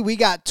 Cody, we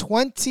got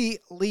 20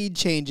 lead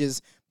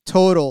changes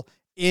total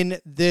in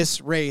this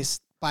race.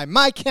 By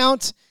my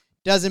count,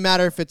 doesn't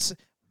matter if it's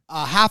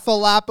a half a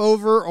lap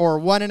over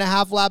or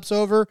 1.5 laps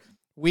over,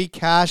 we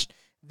cashed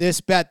this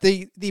bet.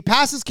 The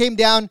passes came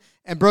down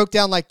and broke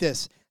down like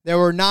this. There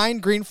were 9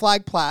 green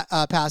flag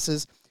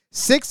passes,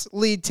 6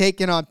 lead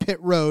taken on pit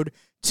road,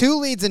 2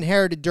 leads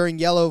inherited during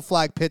yellow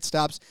flag pit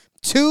stops,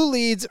 2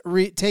 leads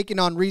taken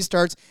on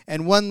restarts,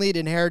 and 1 lead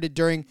inherited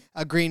during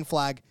a green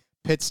flag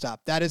pit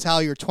stop. That is how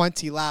your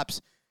 20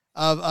 laps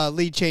of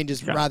lead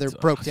changes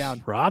broke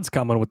down. Rod's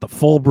coming with the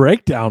full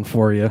breakdown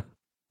for you.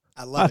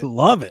 I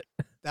love it.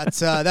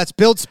 That's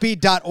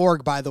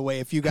buildspeed.org, by the way,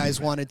 if you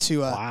guys wanted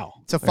to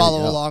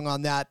follow along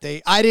on that.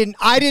 I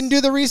didn't do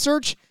the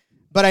research,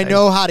 but I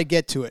know how to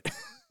get to it.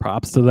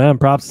 Props to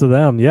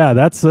them. Yeah,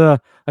 that's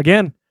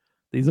again,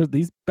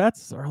 these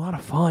bets are a lot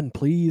of fun.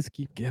 Please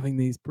keep giving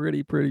these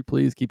pretty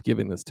please keep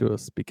giving this to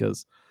us,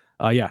 because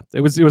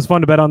it was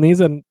fun to bet on these,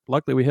 and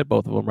luckily we hit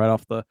both of them right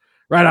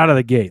out of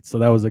the gate. So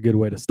that was a good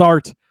way to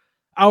start.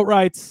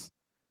 Outrights,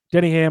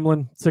 Denny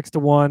Hamlin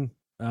 6-1.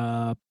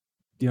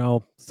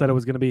 Said it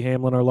was going to be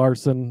Hamlin or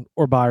Larson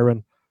or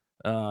Byron,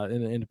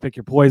 and pick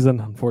your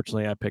poison.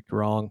 Unfortunately, I picked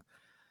wrong.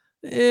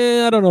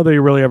 I don't know that he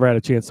really ever had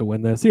a chance to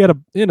win this. He had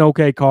an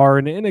okay car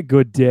and a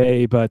good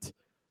day, but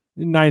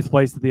in 9th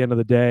place at the end of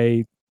the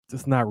day,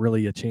 just not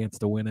really a chance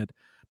to win it.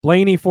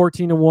 Blaney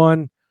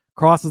 14-1,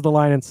 crosses the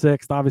line in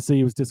 6th. Obviously,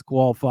 he was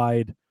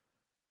disqualified.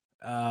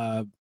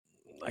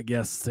 I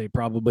guess they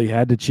probably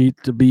had to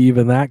cheat to be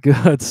even that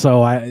good.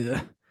 So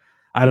I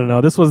don't know.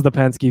 This was the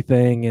Penske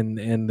thing,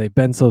 and they've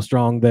been so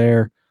strong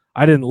there.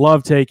 I didn't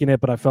love taking it,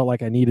 but I felt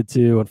like I needed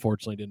to.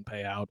 Unfortunately, didn't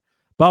pay out.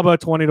 Bubba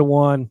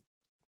 20-1.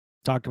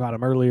 Talked about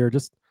him earlier.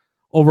 Just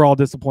overall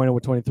disappointed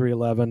with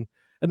 23-11. And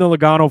then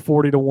Logano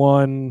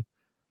 40-1,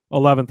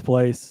 11th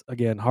place.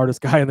 Again,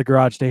 hardest guy in the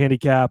garage to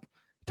handicap.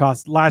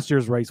 Tossed last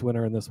year's race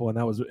winner in this one.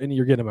 And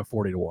you're getting him at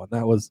 40-1.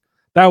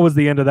 That was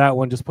the end of that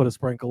one. Just put a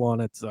sprinkle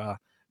on it.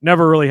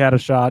 Never really had a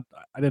shot.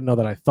 I didn't know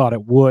that I thought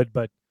it would,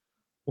 but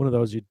one of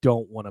those you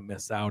don't want to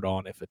miss out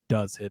on if it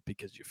does hit,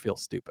 because you feel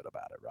stupid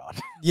about it, Rod.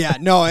 Yeah,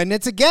 no, and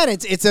it's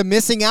a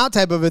missing out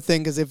type of a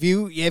thing, because if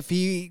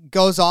he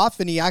goes off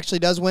and he actually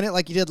does win it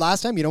like he did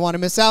last time, you don't want to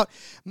miss out.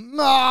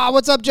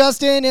 What's up,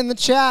 Justin, in the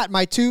chat?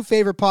 My 2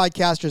 favorite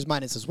podcasters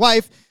minus his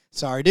wife.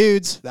 Sorry,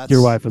 dudes.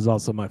 Your wife is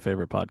also my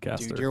favorite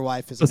podcaster. Dude, your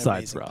wife is an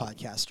amazing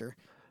podcaster.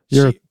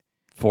 You're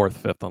 4th,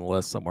 5th on the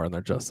list somewhere in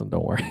there, Justin.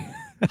 Don't worry.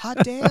 Hot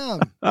damn.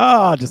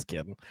 Oh, just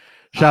kidding.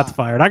 Shots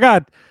fired.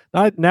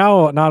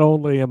 Now, not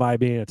only am I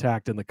being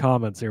attacked in the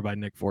comments here by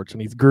Nick Fortune,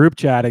 he's group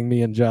chatting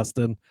me and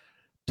Justin,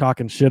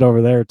 talking shit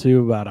over there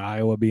too about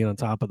Iowa being on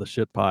top of the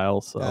shit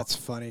pile. So that's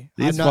funny.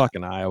 These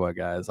fucking Iowa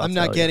guys. I'm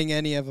not getting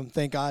any of them.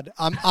 Thank God.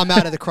 I'm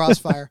out of the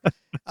crossfire.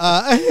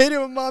 I hate it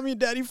when mommy and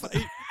daddy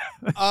fight.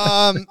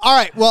 All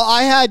right. Well,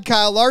 I had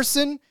Kyle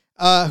Larson,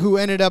 who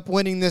ended up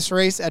winning this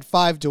race at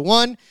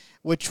 5-1.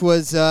 Which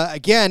was,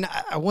 again,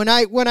 when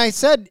I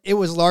said it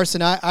was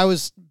Larson, I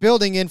was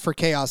building in for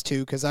chaos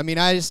too, because, I mean,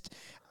 I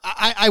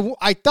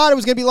thought it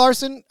was going to be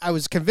Larson. I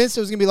was convinced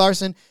it was going to be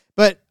Larson,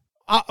 but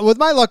with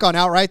my luck on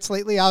outrights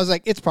lately, I was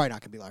like, it's probably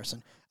not going to be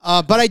Larson.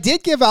 But I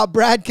did give out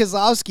Brad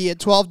Keselowski at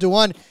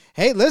 12-1.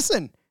 Hey,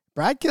 listen,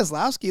 Brad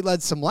Keselowski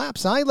led some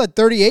laps. He led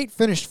 38,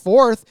 finished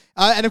 4th.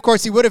 And, of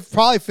course, he would have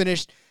probably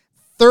finished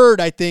 3rd,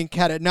 I think,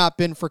 had it not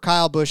been for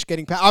Kyle Busch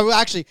getting past.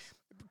 Actually,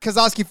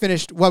 Keselowski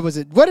finished, what was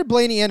it? What did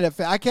Blaney end up?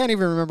 I can't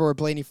even remember where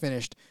Blaney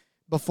finished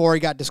before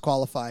he got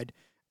disqualified.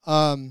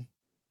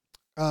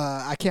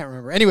 I can't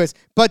remember. Anyways,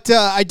 but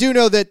I do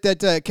know that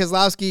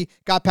Keselowski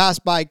got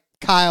passed by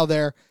Kyle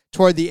there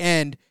toward the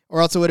end,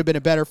 or else it would have been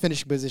a better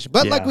finishing position.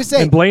 But like we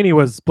say, and Blaney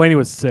was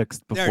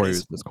 6th before he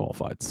was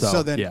disqualified.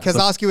 So then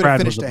Keselowski would have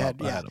finished ahead.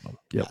 Of him.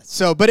 Yep.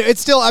 So, but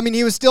it's still, I mean,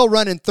 he was still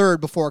running 3rd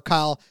before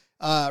Kyle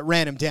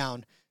ran him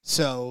down.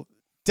 So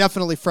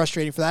definitely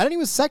frustrating for that. And he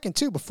was 2nd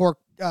too before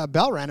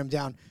Bell ran him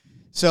down.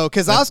 So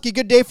Keselowski,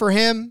 good day for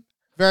him.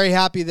 Very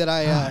happy that I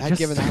had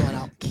given that one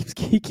out.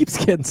 He keeps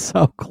getting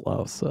so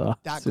close.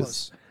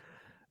 Close.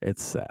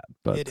 It's sad,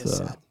 but it is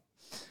sad.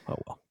 Oh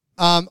well.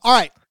 All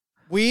right,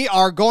 we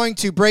are going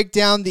to break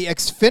down the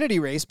Xfinity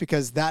race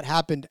because that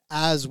happened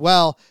as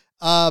well.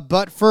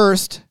 But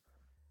first,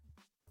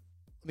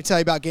 let me tell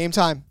you about Game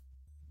Time.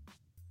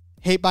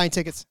 Hate buying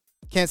tickets.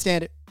 Can't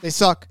stand it. They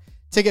suck.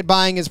 Ticket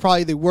buying is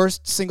probably the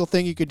worst single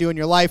thing you could do in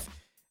your life.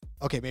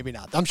 Okay, maybe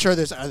not. I'm sure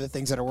there's other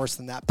things that are worse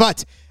than that.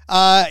 But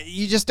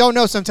you just don't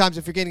know sometimes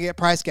if you're going to get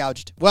price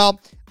gouged. Well,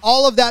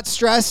 all of that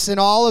stress and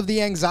all of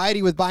the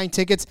anxiety with buying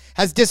tickets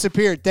has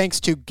disappeared thanks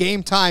to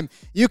Game Time.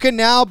 You can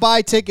now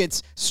buy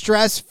tickets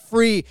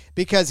stress-free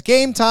because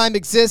Game Time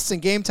exists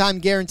and Game Time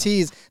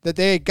guarantees that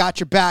they got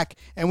your back.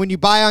 And when you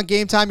buy on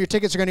Game Time, your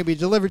tickets are going to be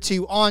delivered to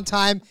you on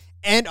time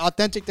and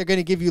authentic. They're going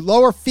to give you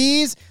lower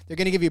fees. They're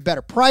going to give you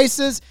better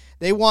prices.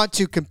 They want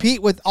to compete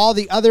with all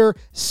the other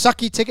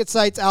sucky ticket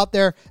sites out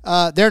there.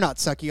 They're not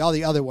sucky. All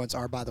the other ones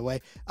are, by the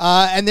way.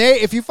 And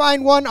if you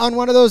find one on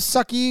one of those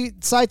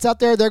sucky sites out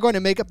there, they're going to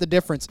make up the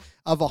difference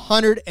of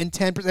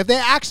 110%. If they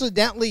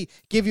accidentally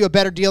give you a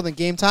better deal than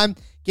Game Time,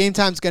 Game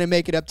Time's going to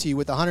make it up to you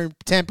with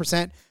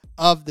 110%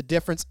 of the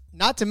difference.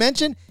 Not to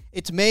mention,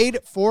 it's made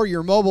for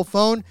your mobile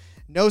phone.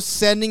 No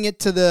sending it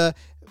to the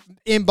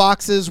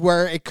inboxes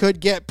where it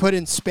could get put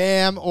in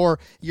spam or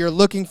you're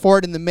looking for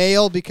it in the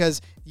mail because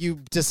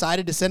you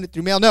decided to send it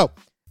through mail. No,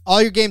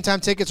 all your Game Time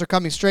tickets are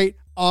coming straight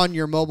on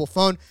your mobile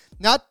phone.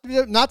 Not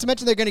to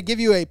mention they're going to give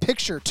you a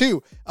picture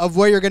too of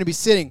where you're going to be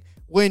sitting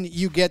when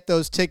you get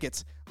those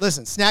tickets.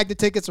 Listen, snag the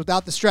tickets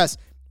without the stress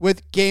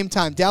with Game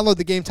Time. Download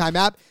the Game Time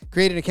app,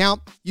 create an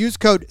account, use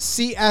code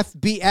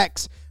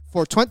CFBX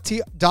for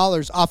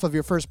 $20 off of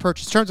your first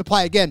purchase. Terms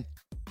apply again.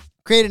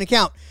 Create an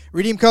account.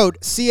 Redeem code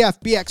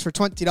CFBX for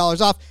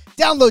 $20 off.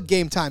 Download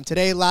Game Time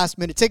today. Last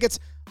minute tickets.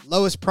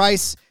 Lowest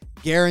price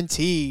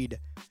guaranteed.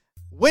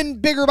 Win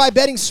bigger by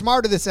betting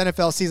smarter this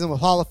NFL season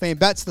with Hall of Fame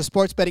Bets, the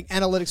sports betting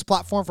analytics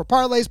platform for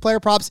parlays, player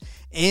props,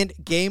 and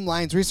game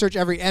lines. Research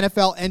every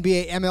NFL,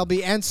 NBA,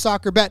 MLB, and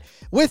soccer bet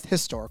with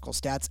historical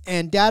stats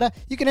and data.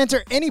 You can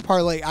enter any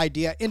parlay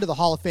idea into the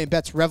Hall of Fame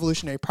Bets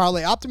revolutionary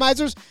parlay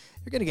optimizers.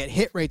 You're going to get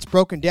hit rates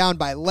broken down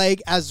by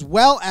leg as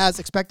well as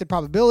expected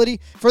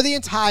probability for the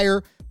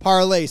entire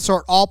parlay.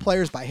 Sort all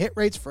players by hit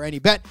rates for any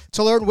bet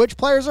to learn which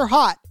players are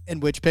hot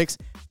and which picks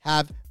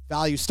have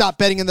value. Stop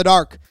betting in the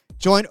dark.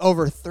 Join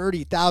over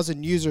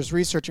 30,000 users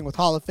researching with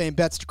Hall of Fame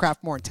Bets to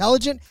craft more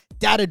intelligent,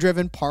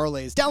 data-driven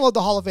parlays. Download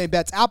the Hall of Fame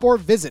Bets app or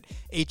visit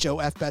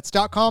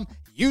hofbets.com.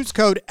 Use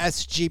code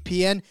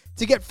SGPN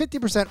to get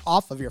 50%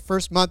 off of your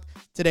first month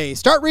today.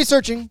 Start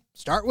researching,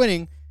 start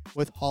winning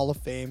with Hall of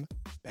Fame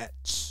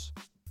Bets.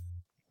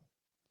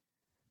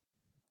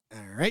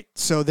 All right,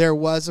 so there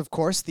was, of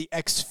course, the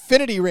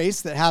Xfinity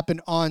race that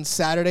happened on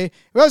Saturday.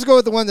 We always go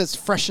with the one that's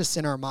freshest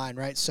in our mind,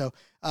 right? So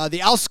the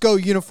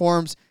Alsco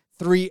uniforms,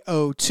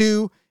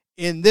 302.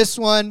 In this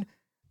one,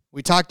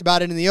 we talked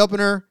about it in the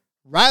opener.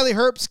 Riley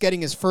Herbst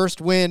getting his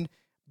first win.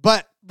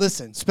 But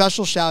listen,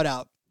 special shout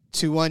out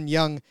to one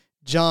young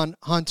John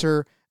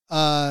Hunter.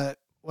 Spock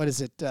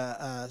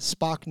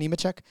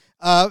Nemechek.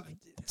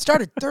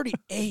 Started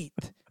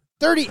 38th.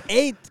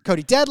 38th,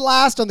 Cody. Dead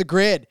last on the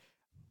grid.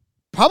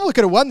 Probably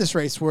could have won this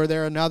race were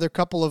there another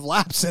couple of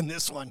laps in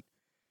this one.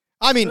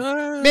 I mean,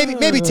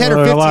 maybe 10 or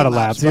 15 a lot of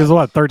laps. He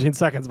was, 13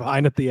 seconds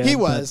behind at the end? He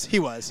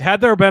was. Had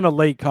there been a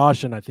late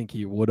caution, I think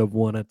he would have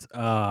won it.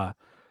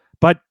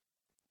 But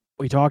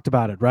we talked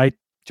about it, right?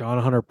 John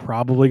Hunter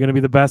probably going to be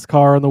the best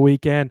car on the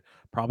weekend,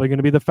 probably going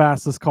to be the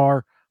fastest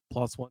car,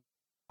 plus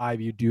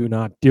 1.5. You do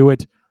not do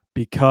it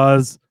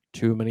because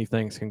too many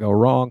things can go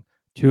wrong.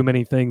 Too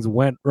many things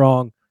went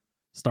wrong.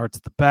 Starts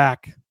at the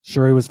back.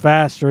 Sure, he was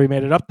fast. Sure, he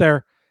made it up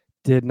there.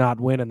 Did not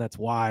win, and that's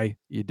why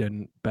you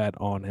didn't bet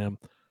on him.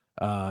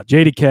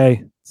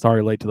 JDK,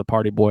 sorry, late to the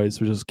party, boys.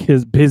 We're just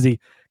busy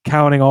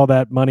counting all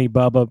that money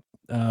Bubba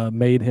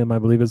made him, I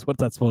believe is what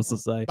that's supposed to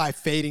say. By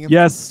fading him.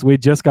 Yes, we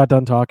just got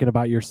done talking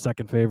about your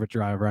second favorite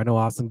driver. I know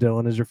Austin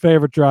Dillon is your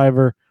favorite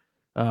driver.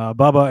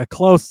 Bubba, a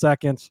close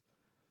second.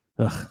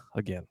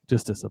 Again,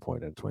 just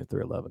disappointed in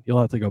 2311. You'll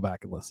have to go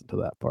back and listen to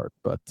that part,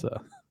 but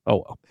oh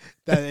well.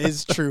 That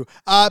is true.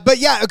 But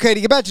yeah, okay,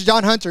 to get back to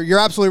John Hunter, you're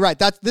absolutely right.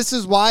 This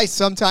is why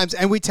sometimes,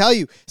 and we tell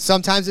you,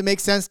 sometimes it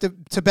makes sense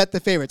to bet the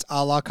favorites,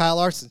 a la Kyle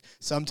Larson.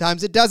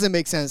 Sometimes it doesn't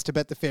make sense to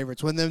bet the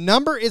favorites. When the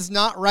number is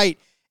not right,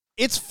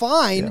 it's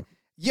fine.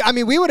 Yeah, I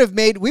mean,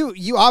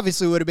 you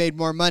obviously would have made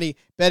more money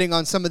betting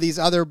on some of these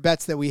other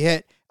bets that we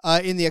hit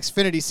in the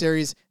Xfinity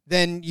series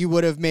than you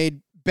would have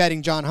made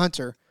betting John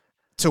Hunter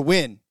to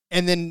win.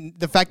 And then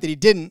the fact that he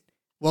didn't,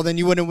 well, then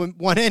you wouldn't have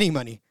won any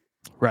money.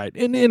 Right.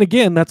 And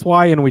again, that's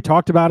why, and we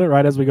talked about it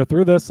right as we go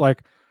through this,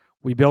 like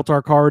we built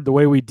our card the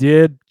way we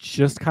did,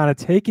 just kind of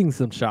taking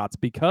some shots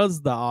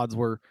because the odds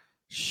were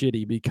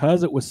shitty,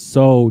 because it was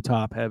so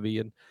top heavy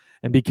and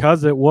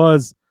because it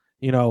was,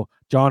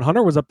 John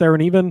Hunter was up there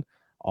and even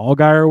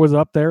Allgaier was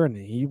up there and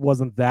he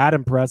wasn't that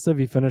impressive.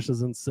 He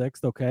finishes in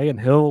 6th. Okay. And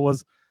Hill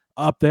was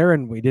up there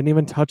and we didn't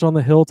even touch on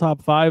the Hill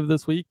top 5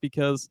 this week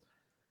because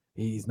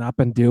he's not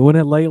been doing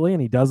it lately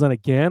and he doesn't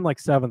again, like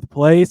 7th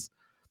place.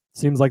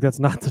 Seems like that's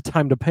not the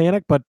time to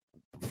panic, but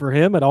for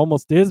him, it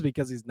almost is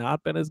because he's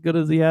not been as good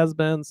as he has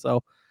been.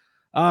 So,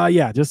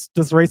 just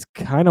this race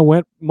kind of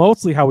went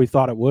mostly how we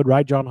thought it would,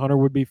 right? John Hunter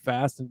would be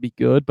fast and be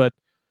good, but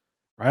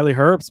Riley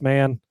Herbst,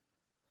 man,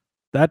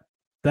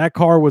 that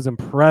car was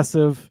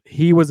impressive.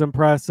 He was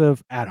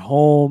impressive at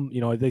home.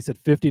 They said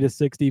 50 to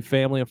 60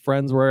 family and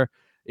friends were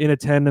in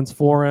attendance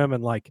for him.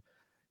 And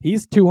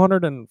he's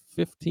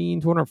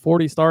 215,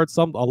 240 starts,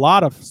 a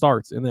lot of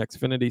starts in the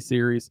Xfinity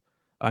series.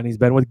 And he's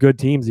been with good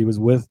teams. He was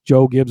with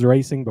Joe Gibbs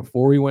Racing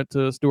before he went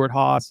to Stuart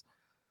Haas,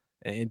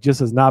 and just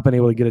has not been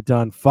able to get it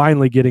done.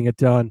 Finally getting it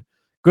done.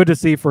 Good to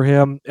see for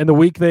him. In the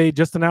week, they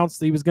just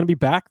announced he was going to be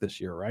back this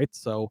year, right?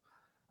 So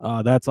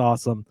that's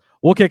awesome.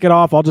 We'll kick it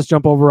off. I'll just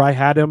jump over. I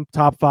had him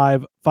top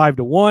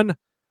 5-1.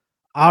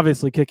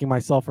 Obviously kicking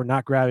myself for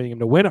not grabbing him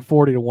to win at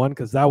 40-1,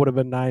 because that would have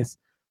been nice.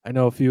 I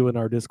know a few in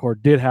our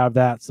Discord did have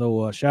that,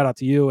 so shout out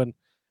to you, and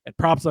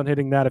props on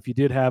hitting that. If you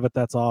did have it,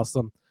 that's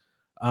awesome.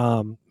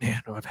 Man,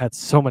 I've had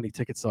so many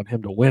tickets on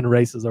him to win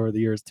races over the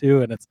years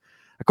too, and it's,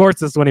 of course,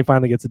 this is when he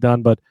finally gets it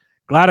done. But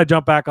glad I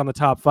jumped back on the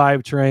top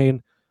 5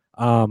 train.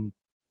 And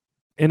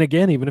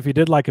again, even if you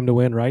did like him to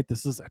win, right,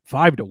 this is at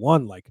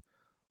 5-1. Like,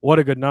 what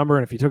a good number.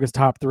 And if he took his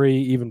top 3,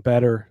 even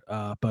better.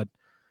 But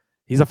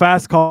he's a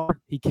fast car.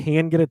 He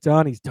can get it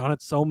done. He's done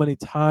it so many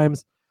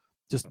times.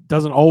 Just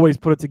doesn't always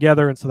put it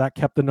together, and so that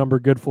kept the number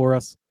good for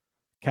us.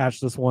 Catch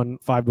this one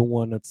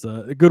 5-1. It's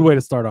a good way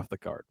to start off the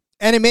card.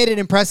 And it made it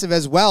impressive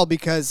as well,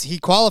 because he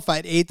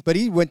qualified 8th, but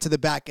he went to the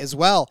back as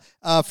well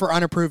for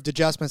unapproved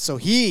adjustments. So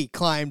he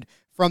climbed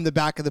from the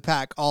back of the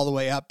pack all the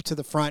way up to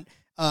the front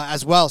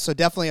as well. So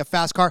definitely a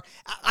fast car.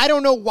 I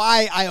don't know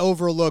why I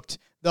overlooked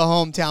the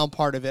hometown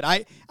part of it.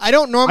 I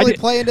don't normally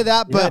play into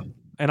that, but...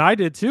 And I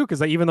did too,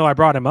 because even though I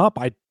brought him up,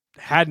 I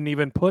hadn't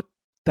even put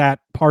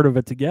that part of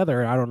it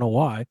together. I don't know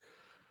why.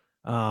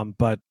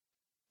 But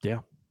yeah,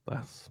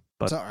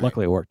 but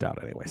luckily it worked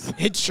out anyways.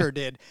 It sure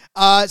did.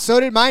 So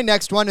did my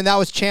next one, and that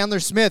was Chandler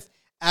Smith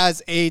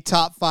as a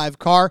top 5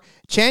 car.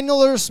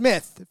 Chandler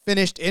Smith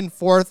finished in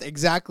 4th,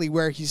 exactly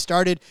where he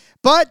started.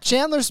 But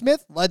Chandler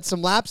Smith led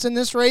some laps in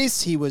this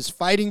race. He was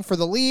fighting for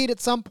the lead at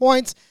some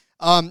points.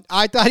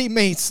 I thought he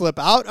may slip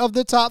out of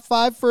the top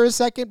 5 for a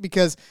second,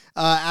 because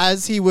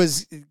as he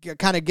was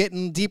kind of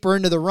getting deeper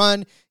into the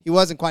run, he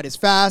wasn't quite as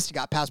fast. He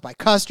got passed by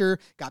Custer,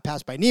 got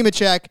passed by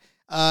Nemechek.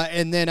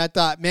 And then I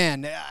thought,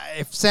 man,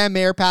 if Sam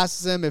Mayer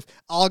passes him, if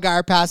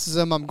Allgaier passes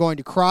him, I'm going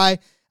to cry.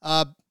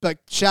 But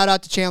shout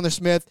out to Chandler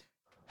Smith,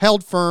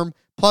 held firm,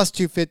 plus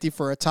 250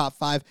 for a top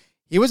 5.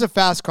 He was a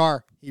fast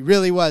car. He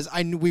really was.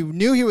 We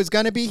knew he was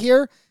going to be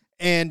here,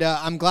 and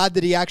I'm glad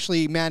that he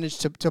actually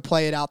managed to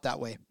play it out that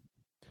way.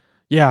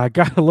 Yeah, I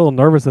got a little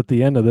nervous at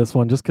the end of this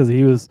one, just because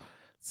he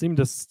seemed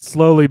to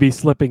slowly be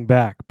slipping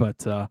back.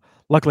 But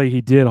luckily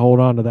he did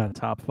hold on to that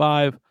top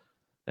 5.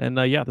 And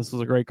yeah, this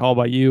was a great call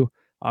by you.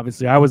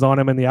 Obviously, I was on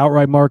him in the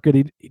outright market.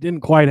 He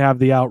didn't quite have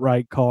the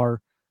outright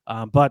car,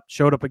 but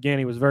showed up again.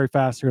 He was very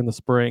fast here in the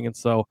spring, and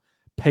so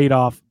paid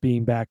off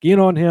being back in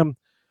on him.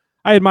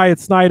 I had Myatt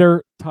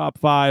Snyder, top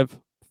 5,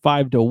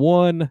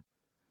 5-1.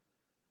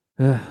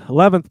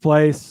 11th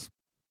place.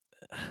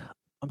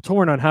 I'm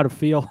torn on how to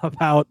feel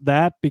about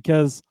that,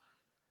 because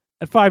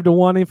at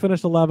 5-1, he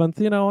finished 11th.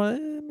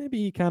 Maybe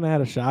he kind of had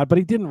a shot, but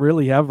he didn't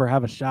really ever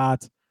have a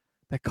shot.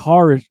 That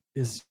car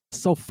is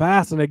so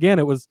fast. And again,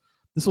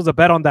 this was a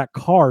bet on that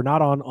car,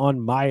 not on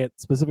Myatt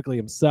specifically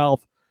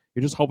himself.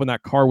 You're just hoping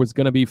that car was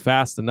going to be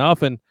fast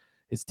enough, and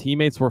his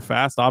teammates were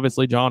fast.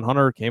 Obviously, John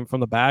Hunter came from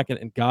the back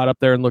and got up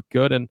there and looked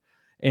good.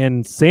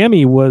 And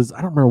Sammy was, I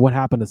don't remember what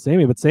happened to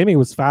Sammy, but Sammy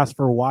was fast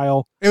for a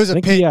while. It was a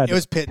pit. It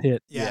was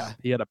pit. Yeah,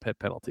 he had a pit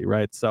penalty,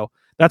 right? So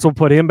that's what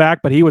put him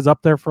back, but he was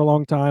up there for a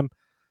long time.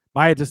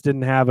 Myatt just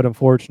didn't have it,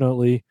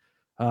 unfortunately.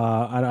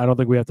 I don't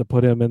think we have to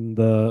put him in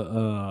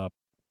the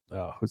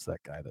who's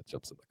that guy that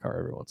jumps in the car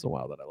every once in a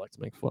while that I like to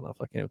make fun of?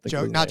 I can't think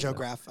of his name. Joe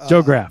Graff.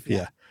 Joe Graff,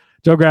 yeah.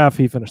 Joe Graff,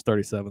 he finished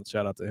 37th.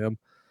 Shout out to him.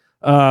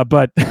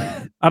 But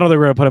I don't think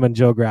we're going to put him in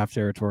Joe Graff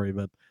territory,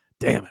 but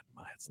damn it,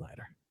 Myatt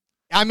Snyder.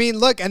 I mean,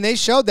 look, and they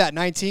showed that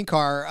 19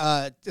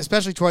 car,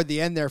 especially toward the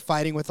end there,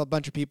 fighting with a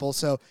bunch of people.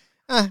 So,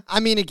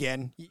 I mean,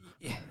 again,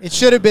 it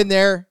should have been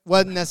there.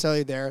 Wasn't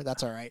necessarily there.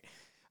 That's all right.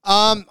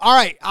 All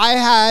right. I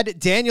had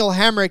Daniel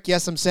Hemrick.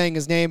 Yes, I'm saying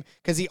his name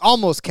because he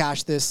almost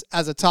cashed this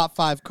as a top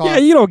 5 car. Yeah,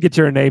 you don't get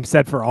your name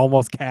set for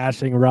almost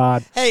cashing,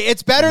 Rod. Hey,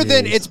 it's better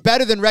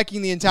than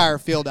wrecking the entire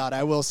field out.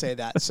 I will say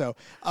that. So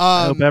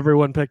I hope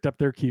everyone picked up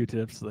their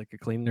Q-tips so they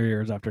could clean their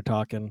ears after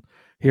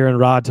hearing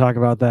Rod talk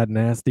about that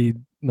nasty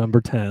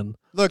number 10.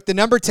 Look, the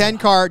number 10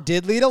 car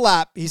did lead a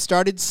lap. He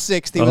started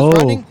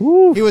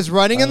 6th. He was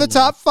running in the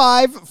top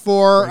 5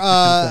 for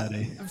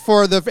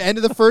the end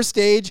of the first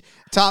stage,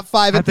 top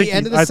 5 at the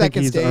end of the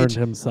second stage. I think he's earned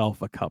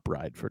himself a cup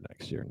ride for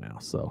next year now,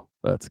 so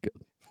that's good.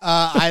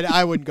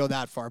 I wouldn't go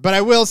that far, but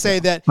I will say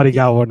that. But he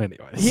got one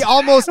anyways.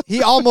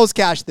 He almost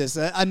cashed this.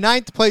 A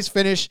 9th place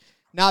finish,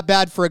 not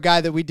bad for a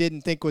guy that we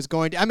didn't think was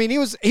going to. I mean, he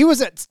was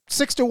at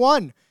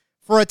 6-1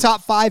 for a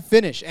top 5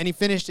 finish, and he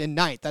finished in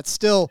 9th.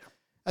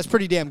 That's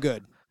pretty damn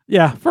good.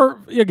 Yeah, for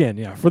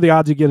the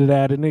odds you get it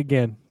at, and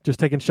again, just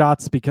taking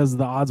shots because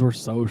the odds were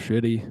so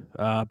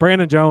shitty.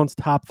 Brandon Jones,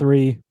 top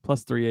 3,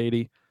 plus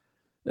 380.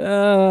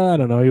 I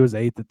don't know. He was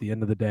 8th at the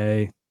end of the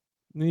day.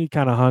 He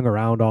kind of hung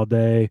around all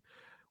day.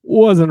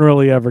 Wasn't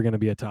really ever going to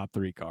be a top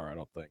 3 car, I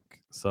don't think.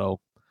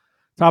 So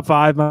top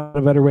 5 might be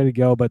a better way to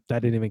go, but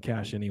that didn't even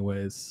cash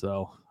anyways.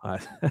 So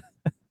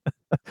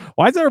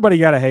Why does everybody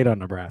got to hate on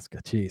Nebraska?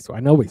 Jeez, I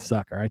know we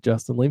suck. All right,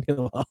 Justin, leave me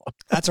alone.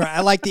 That's right.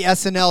 I like the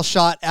SNL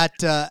shot at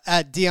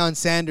Deion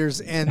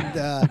Sanders and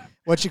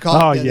what you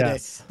call it the other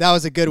day. That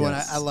was a good one.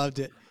 I loved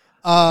it.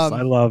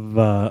 I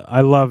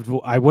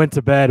went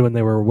to bed when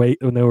they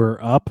were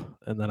up,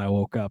 and then I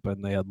woke up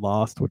and they had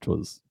lost, which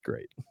was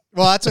great.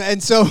 Well, that's what,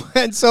 and so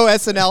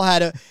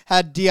SNL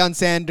had Deion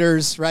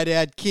Sanders, right? It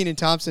had Keenan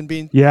Thompson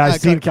being. Yeah,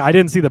 I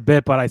didn't see the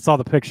bit, but I saw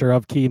the picture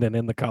of Keenan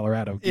in the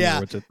Colorado gear,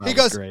 yeah, which was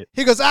great.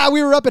 He goes,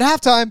 we were up at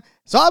halftime,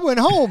 so I went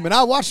home and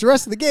I watched the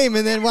rest of the game,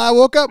 and then when I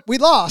woke up, we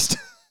lost.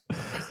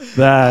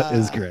 That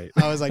is great.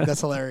 I was like,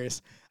 that's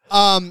hilarious.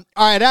 All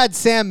right, I had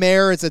Sam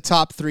Mayer as a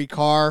top 3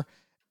 car.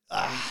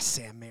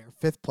 Sam Mayer,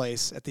 5th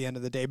place at the end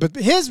of the day, but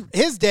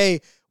his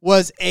day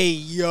was a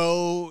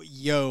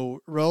yo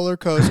roller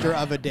coaster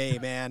of a day,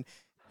 man.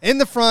 In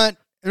the front,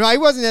 no, he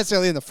wasn't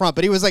necessarily in the front,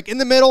 but he was like in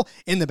the middle,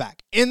 in the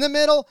back, in the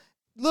middle,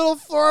 little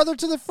farther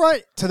to the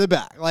front, to the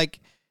back. Like,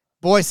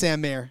 boy,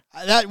 Sam Mayer,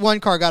 that one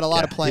car got a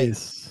lot of play.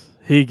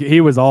 He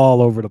was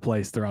all over the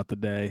place throughout the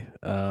day.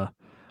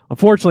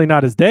 Unfortunately,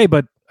 not his day,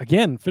 but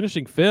again,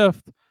 finishing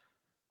 5th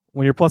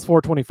when you're plus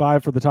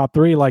 425 for the top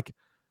 3, like.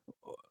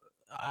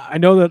 I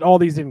know that all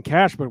these didn't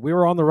cash, but we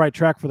were on the right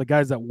track for the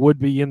guys that would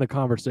be in the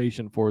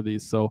conversation for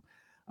these. So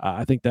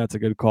I think that's a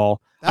good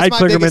call. That's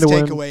my biggest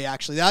takeaway,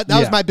 actually. That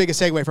was my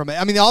biggest takeaway from it.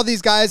 I mean, all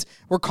these guys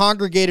were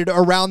congregated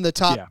around the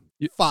top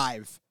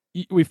 5.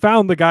 We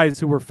found the guys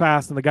who were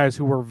fast and the guys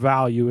who were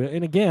value.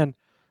 And again,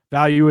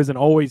 value isn't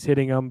always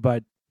hitting them,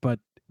 but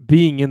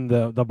being in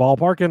the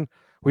ballpark. And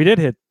we did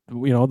hit,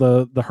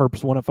 the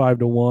Herps 1 at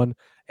 5-1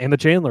 and the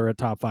Chandler at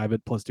top 5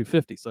 at plus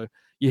 250. So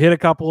you hit a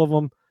couple of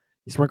them.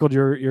 You sprinkled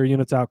your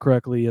units out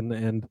correctly,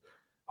 and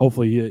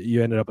hopefully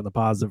you ended up in the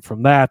positive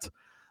from that.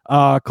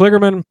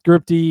 Kligerman,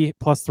 Group D,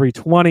 plus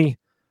 320.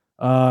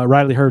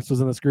 Riley Herbst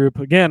was in this group.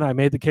 Again, I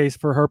made the case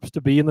for Herbst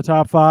to be in the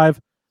top 5.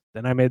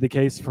 Then I made the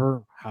case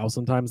for how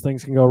sometimes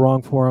things can go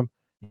wrong for him.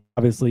 He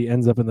obviously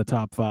ends up in the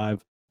top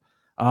 5.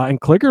 And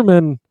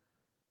Kligerman,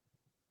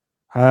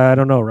 I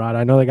don't know, Rod.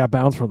 I know they got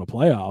bounced from the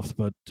playoffs,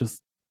 but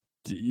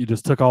you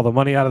just took all the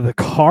money out of the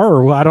car,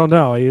 or I don't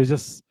know.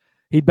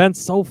 He'd been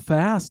so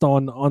fast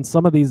on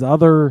some of these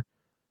other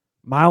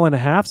 1.5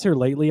 miles here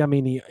lately. I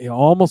mean, he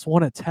almost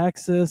won at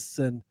Texas,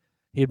 and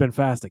he'd been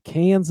fast at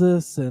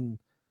Kansas, and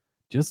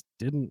just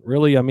didn't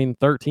really. I mean,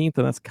 13th,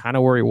 and that's kind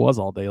of where he was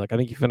all day. Like, I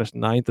think he finished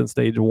 9th in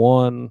stage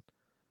 1,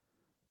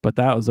 but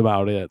that was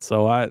about it.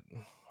 So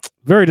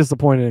very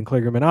disappointed in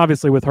Kligerman.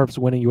 Obviously, with Herbst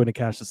winning, you wouldn't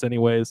have cashed this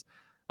anyways.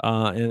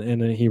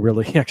 And he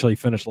really actually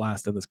finished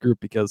last in this group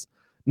because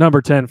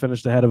number 10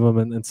 finished ahead of him,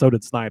 and so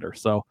did Snyder.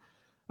 So.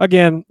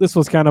 Again, this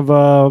was kind of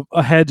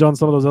a hedge on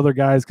some of those other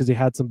guys because he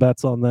had some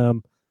bets on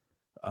them,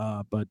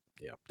 but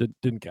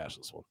didn't cash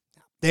this one.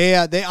 They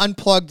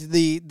unplugged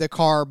the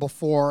car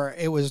before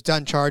it was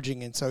done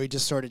charging, and so he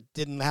just sort of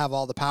didn't have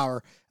all the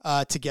power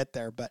to get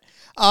there. But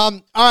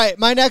all right,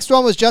 my next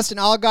one was Justin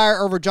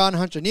Allgaier over John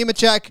Hunter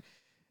Nemechek.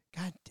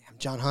 God damn,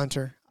 John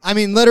Hunter. I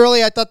mean,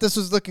 literally, I thought this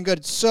was looking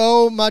good.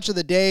 So much of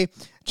the day,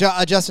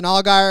 Justin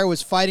Allgaier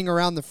was fighting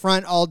around the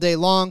front all day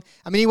long.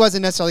 I mean, he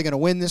wasn't necessarily going to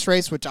win this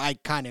race, which I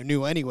kind of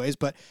knew anyways,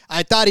 but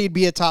I thought he'd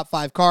be a top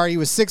 5 car. He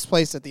was 6th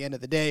place at the end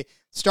of the day,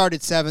 started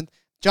 7th.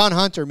 John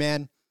Hunter,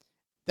 man,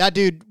 that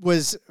dude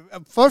was,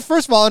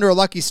 first of all, under a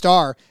lucky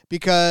star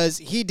because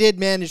he did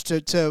manage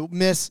to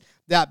miss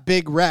that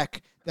big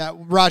wreck that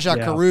Rajah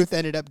Caruth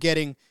ended up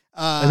getting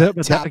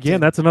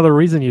that's another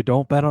reason you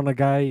don't bet on a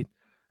guy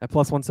at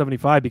plus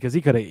 175 because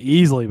he could have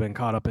easily been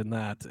caught up in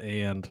that.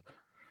 And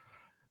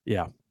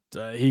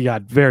he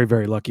got very,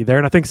 very lucky there.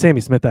 And I think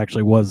Sammy Smith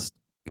actually was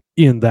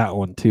in that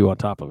one too on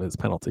top of his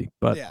penalty.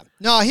 But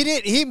no,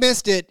 he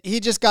missed it.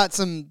 He just got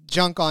some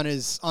junk on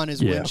his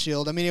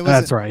windshield. I mean,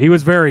 that's right. He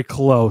was very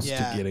close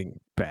to getting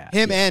bad.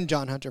 Him and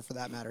John Hunter for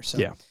that matter. So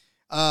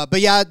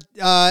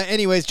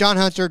anyways, John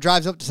Hunter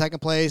drives up to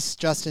 2nd place,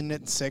 Justin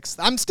at 6th.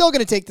 I'm still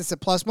going to take this at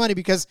plus money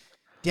because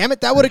damn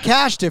it, that would have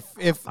cashed if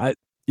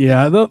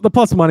the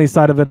plus money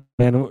side of it,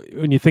 man,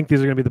 when you think these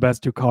are going to be the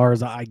best 2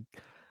 cars, I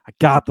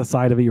got the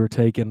side of it you were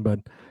taking, but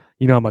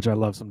you know how much I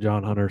love some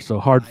John Hunter, so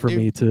hard for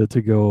me to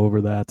go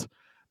over that.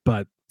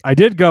 But I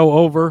did go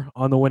over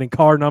on the winning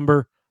car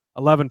number,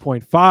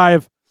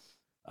 11.5.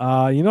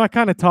 I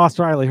kind of tossed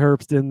Riley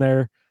Herbst in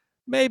there.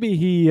 Maybe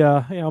he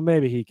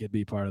could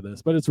be part of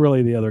this, but it's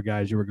really the other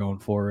guys you were going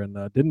for, and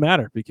didn't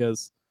matter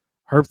because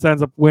Herbst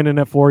ends up winning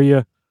it for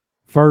you.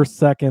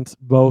 1st, 2nd,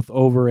 both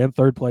over, and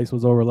 3rd place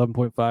was over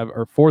 11.5,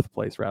 or 4th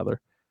place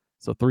rather.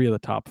 So 3 of the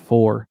top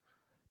 4.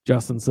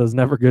 Justin says,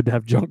 never good to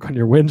have junk on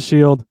your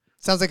windshield.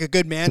 Sounds like a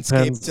good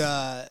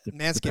Manscaped.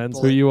 Depends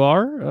who you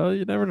are.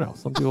 You never know.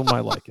 Some people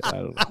might like it. I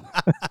don't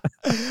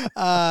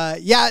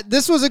know.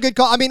 This was a good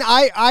call. I mean,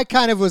 I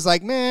kind of was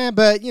like, man,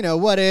 but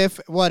what if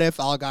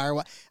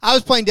Allgaier? I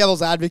was playing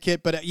devil's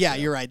advocate, but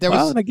you're right.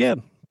 And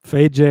again,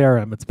 fade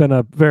JRM. It's been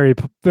a very,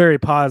 very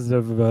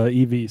positive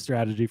EV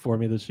strategy for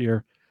me this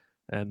year.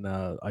 And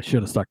I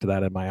should have stuck to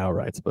that in my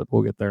outrights, but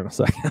we'll get there in a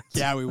second.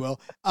 Yeah, we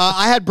will.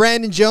 I had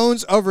Brandon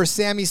Jones over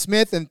Sammy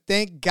Smith, and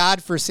thank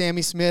God for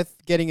Sammy Smith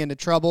getting into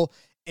trouble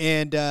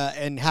and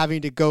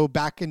having to go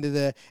back into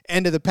the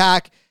end of the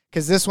pack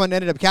because this one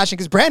ended up cashing.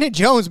 Because Brandon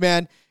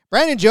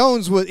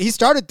Jones, he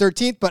started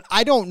 13th, but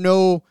I don't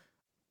know.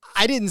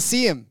 I didn't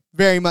see him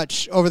very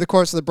much over the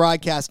course of the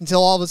broadcast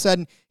until all of a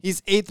sudden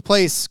he's 8th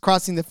place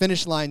crossing the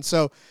finish line.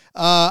 So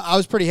I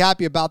was pretty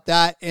happy about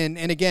that. And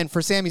again,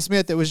 for Sammy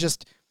Smith, it was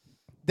just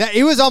that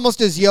he was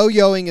almost as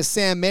yo-yoing as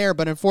Sam Mayer,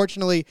 but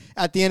unfortunately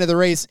at the end of the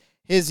race,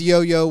 his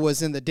yo-yo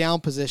was in the down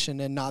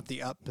position and not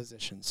the up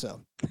position.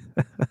 So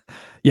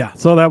yeah,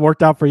 so that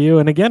worked out for you.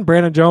 And again,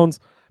 Brandon Jones,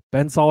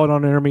 been solid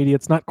on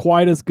intermediates, not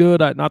quite as good,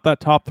 not that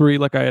top 3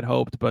 like I had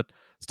hoped, but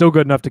still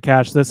good enough to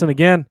cash this. And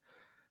again,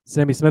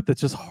 Sammy Smith,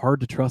 it's just hard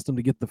to trust him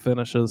to get the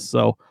finishes.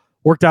 So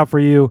worked out for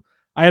you.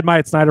 I had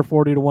Myatt Snyder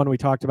 40-1. We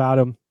talked about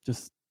him.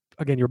 Just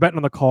again, you're betting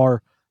on the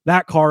car.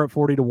 That car at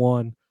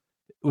 40-1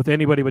 with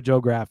anybody but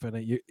Joe Graff in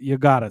it. You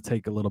got to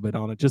take a little bit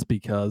on it just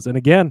because. And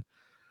again,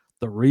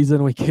 the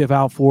reason we give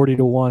out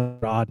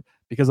 40-1, Rod,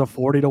 because a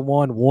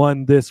 40-1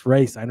 won this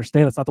race. I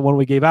understand it's not the one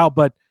we gave out,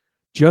 but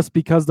just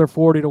because they're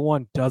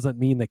 40-1 doesn't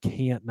mean they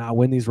can't not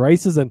win these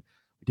races. And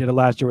we did it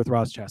last year with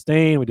Ross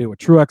Chastain. We did it with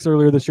Truex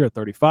earlier this year at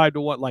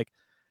 35-1. Like,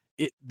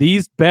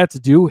 these bets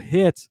do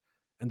hit,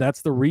 and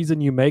that's the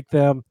reason you make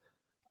them.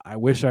 I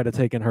wish I'd have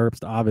taken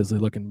Herbst, obviously,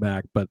 looking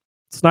back. But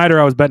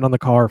Snyder, I was betting on the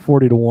car,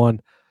 40-1.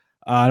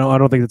 I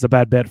don't think it's a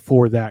bad bet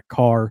for that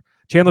car.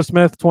 Chandler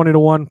Smith,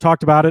 20-1.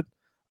 Talked about it.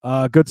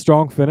 Good,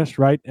 strong finish,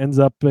 right? Ends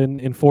up in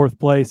 4th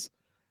place.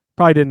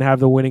 Probably didn't have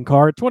the winning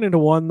car.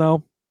 20-1,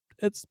 though.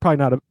 It's probably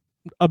not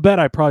a bet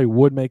I probably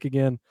would make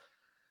again.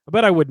 A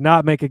bet I would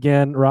not make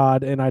again,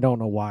 Rod, and I don't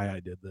know why I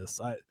did this.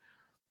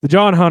 The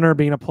John Hunter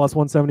being a plus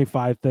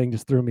 175 thing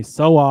just threw me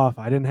so off.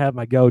 I didn't have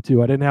my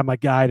go-to. I didn't have my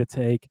guy to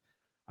take.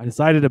 I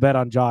decided to bet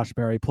on Josh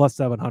Berry, plus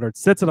 700.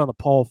 Sits it on the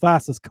pole,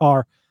 fastest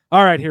car.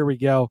 All right, here we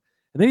go.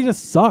 And then he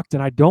just sucked,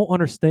 and I don't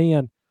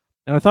understand.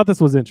 And I thought this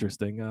was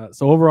interesting.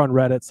 So over on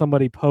Reddit,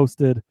 somebody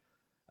posted,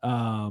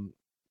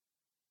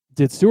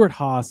 did Stuart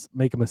Haas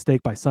make a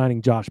mistake by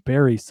signing Josh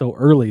Berry so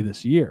early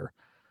this year?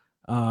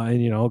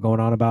 And,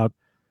 going on about,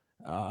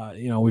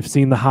 we've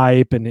seen the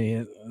hype,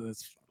 and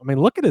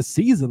look at his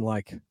season.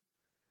 Like,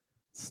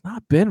 it's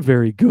not been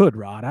very good,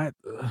 Rod.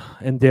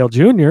 And Dale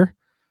Jr.,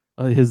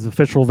 his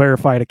official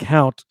verified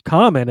account,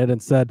 commented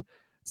and said,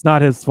 it's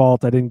not his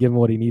fault. I didn't give him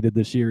what he needed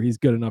this year. He's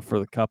good enough for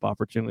the Cup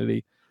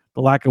opportunity.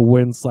 The lack of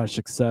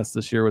wins/success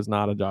this year was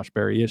not a Josh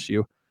Berry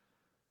issue.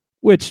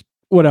 Which,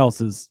 what else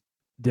is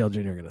Dale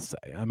Jr. going to say?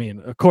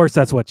 Of course,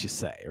 that's what you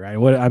say, right?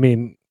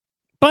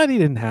 But he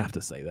didn't have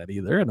to say that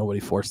either. And nobody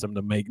forced him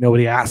to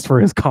nobody asked for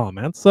his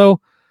comments.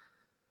 So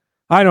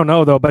I don't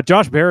know, though. But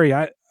Josh Berry,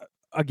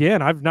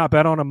 I've not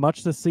bet on him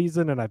much this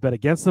season, and I've bet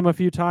against him a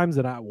few times.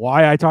 And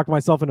why I talked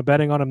myself into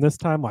betting on him this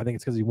time, I think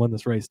it's because he won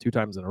this race 2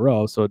 times in a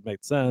row, so it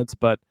made sense.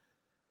 But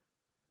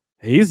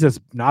he's just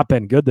not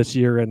been good this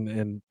year,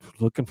 and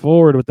looking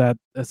forward with that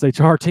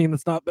SHR team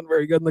that's not been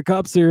very good in the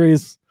Cup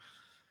Series.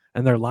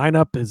 And their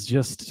lineup is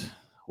just,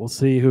 we'll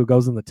see who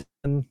goes in the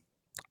 10.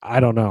 I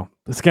don't know.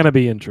 It's going to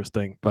be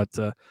interesting. But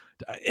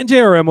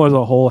NJRM as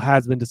a whole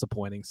has been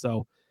disappointing.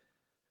 So,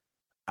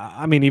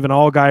 even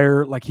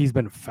Allgaier, like, he's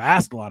been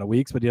fast a lot of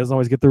weeks, but he doesn't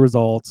always get the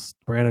results.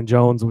 Brandon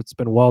Jones, it's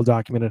been well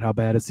documented how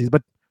bad it is.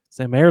 But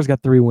Sam Mayer's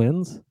got 3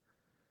 wins.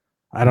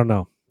 I don't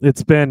know.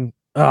 It's been,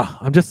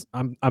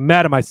 I'm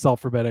mad at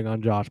myself for betting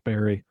on Josh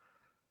Berry.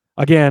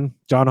 Again,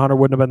 John Hunter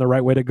wouldn't have been the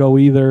right way to go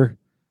either.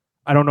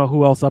 I don't know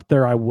who else up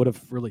there I would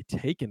have really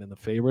taken in the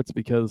favorites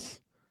because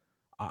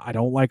I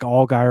don't like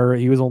Allgaier.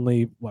 He was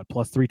only,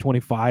 plus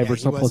 325 or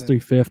something, plus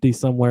 350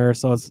 somewhere.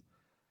 So it's,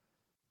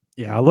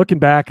 looking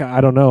back, I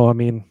don't know.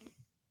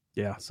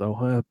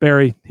 So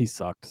Berry, he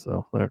sucked.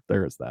 So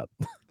there is that.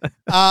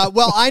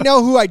 Well, I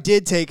know who I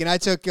did take, and I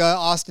took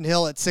Austin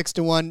Hill at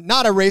 6-1.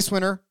 Not a race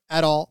winner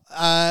at all.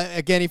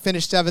 Again, he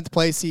finished 7th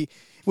place. He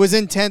was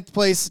in 10th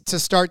place to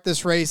start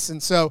this race,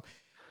 and so.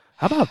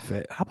 How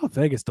about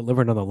Vegas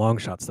delivering on the long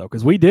shots though?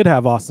 Because we did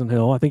have Austin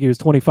Hill. I think he was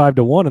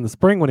 25-1 in the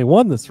spring when he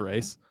won this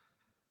race,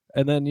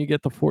 and then you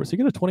get so you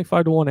get a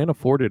 25-1 and a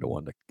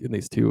 40-1 in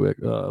these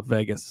 2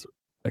 Vegas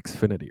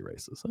Xfinity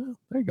races.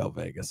 There you go,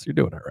 Vegas. You're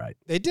doing it right.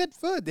 They did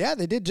good. Yeah,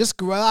 they did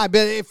just well.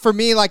 But for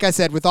me, like I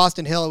said, with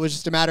Austin Hill, it was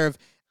just a matter of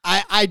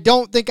I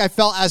don't think I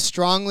felt as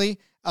strongly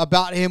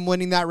about him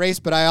winning that race,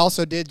 but I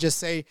also did just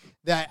say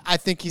that I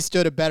think he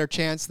stood a better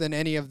chance than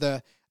any of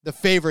the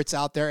favorites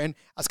out there. And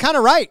I was kind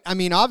of right.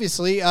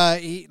 Obviously,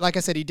 he, like I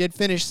said, he did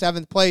finish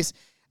 7th place,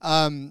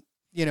 and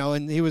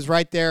he was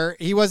right there.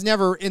 He was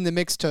never in the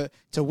mix to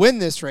win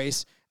this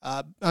race.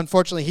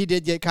 Unfortunately, he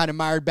did get kind of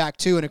mired back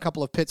too in a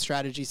couple of pit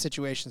strategy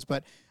situations,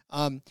 but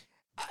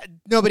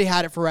nobody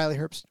had it for Riley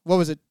Herbst. What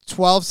was it?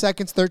 12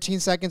 seconds, 13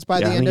 seconds by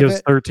the end of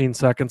it? 13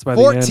 seconds by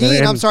the end.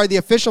 14, I'm sorry, the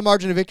official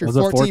margin of victory,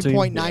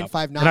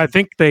 14.959. And I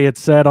think they had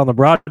said on the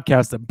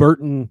broadcast that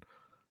Burton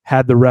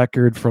had the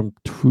record from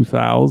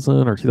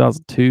 2000 or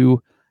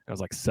 2002. It was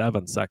like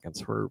 7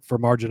 seconds for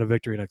margin of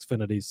victory in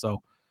Xfinity.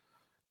 So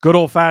good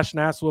old-fashioned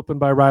ass whooping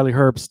by Riley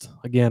Herbst.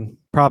 Again,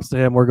 props to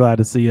him. We're glad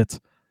to see it.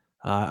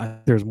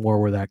 There's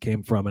more where that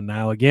came from. And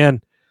now,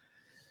 again,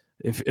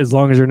 if as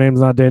long as your name's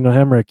not Daniel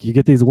Hemrick, you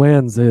get these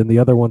wins and the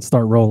other ones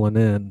start rolling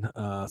in.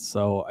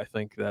 So I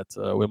think that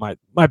we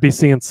might be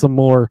seeing some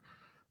more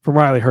from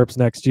Riley Herbst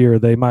next year.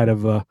 They might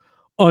have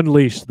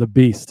unleashed the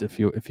beast, if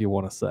you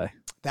want to say.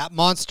 That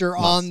monster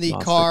on the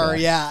car,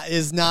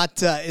 is not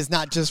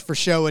just for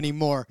show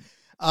anymore.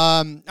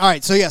 All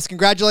right, so yes,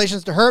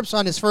 congratulations to Herbst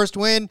on his first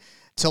win,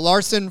 to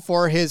Larson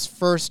for his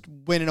first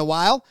win in a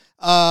while.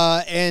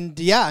 And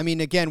yeah, I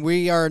mean, again,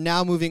 we are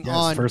now moving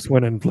on. His first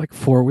win in like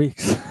 4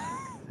 weeks.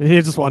 He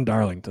just won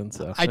Darlington,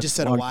 so I just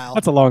said a while.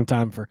 That's a long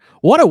time for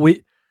what a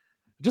week.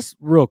 Just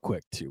real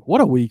quick too, what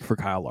a week for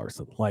Kyle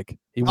Larson. Like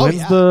he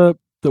wins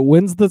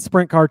wins the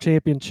sprint car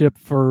championship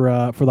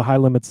for the high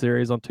limit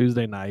series on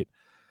Tuesday night.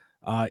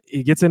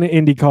 He gets in an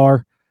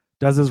IndyCar,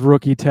 does his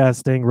rookie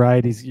testing,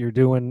 right? You're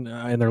doing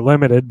and they're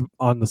limited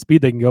on the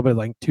speed they can go, but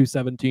like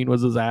 217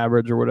 was his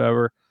average or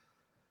whatever.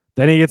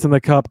 Then he gets in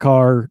the Cup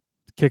car,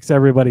 kicks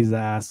everybody's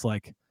ass.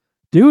 Like,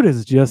 dude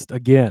is just,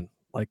 again,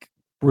 like,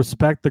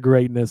 respect the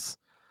greatness.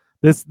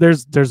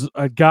 There's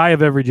a guy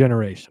of every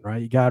generation,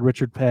 right? You got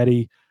Richard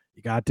Petty,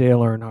 you got Dale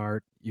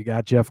Earnhardt, you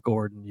got Jeff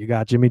Gordon, you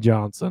got Jimmy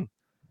Johnson.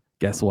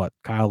 Guess what?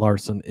 Kyle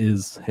Larson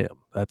is him.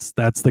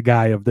 That's the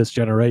guy of this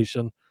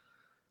generation.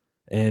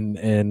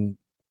 And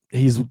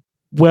he's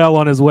well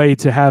on his way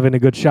to having a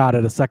good shot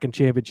at a second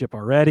championship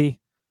already.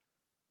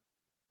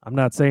 I'm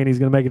not saying he's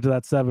going to make it to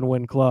that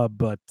 7-win club,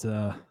 but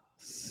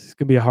it's going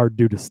to be a hard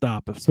dude to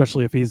stop,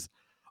 especially if he's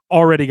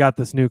already got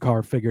this new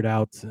car figured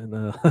out.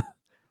 And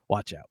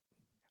watch out.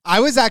 I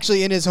was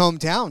actually in his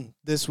hometown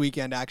this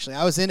weekend, actually.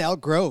 I was in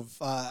Elk Grove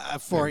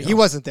he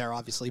wasn't there,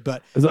 obviously,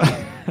 but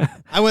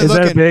I went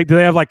looking. That big? Do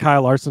they have like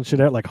Kyle Larson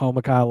shit at, like home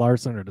of Kyle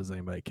Larson, or does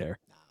anybody care?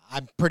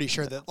 I'm pretty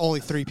sure that only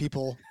 3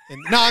 people.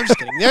 No, I'm just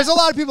kidding. There's a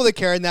lot of people that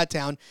care in that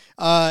town.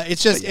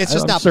 It's just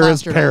not sure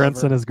his plastered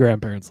parents and his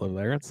grandparents live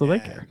there, so they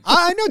care.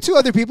 I know 2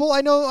 other people.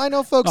 I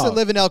know folks that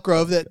live in Elk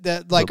Grove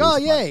that like, oh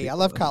yay, I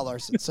love Kyle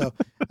Larson. So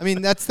I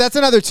mean that's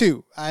another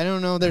 2. I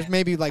don't know. There's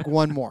maybe like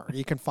 1 more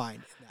you can find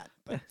in that.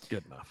 But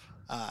good enough.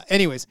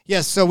 Anyways,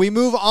 yes. So we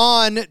move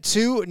on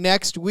to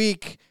next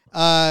week,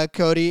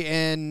 Cody,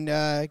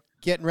 and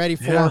getting ready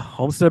for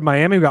Homestead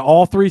Miami. We got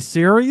all 3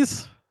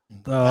 series.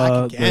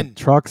 The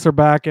trucks are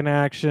back in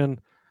action,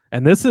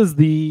 and this is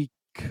the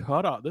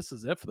cutoff. This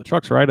is it for the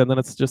trucks, right? And then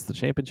it's just the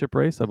championship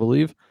race, I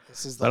believe.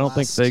 I don't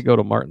think they go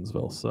to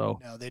Martinsville, so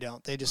no, they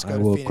don't. They just go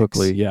to Phoenix.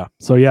 Quickly,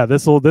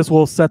 So this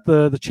will set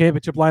the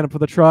championship lineup for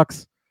the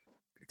trucks.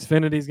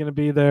 Xfinity's going to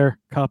be there.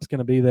 Cup's going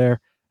to be there.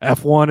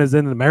 F1 is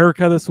in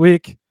America this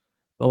week.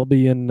 They'll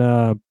be in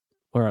where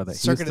are they?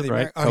 Circuit of the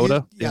right?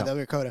 Coda. They'll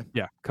be at Coda.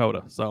 Yeah,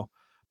 Coda. So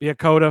be at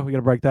Coda. We got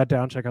to break that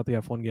down. Check out the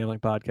F1 Gambling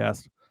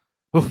Podcast.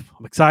 Oof,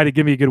 I'm excited.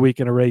 Give me a good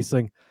weekend of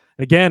racing.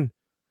 And again,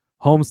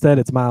 Homestead,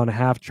 it's 1.5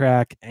 mile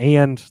track,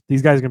 and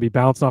these guys are going to be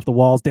bouncing off the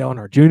walls. Dale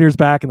Earnhardt Jr.'s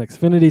back in the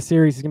Xfinity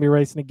Series. He's going to be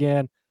racing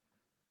again.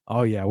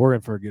 Oh, yeah, we're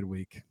in for a good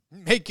week.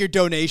 Make your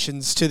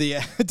donations to the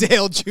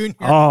Dale Jr.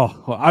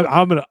 Oh,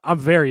 well, I'm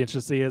very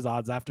interested to see his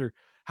odds after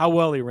how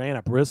well he ran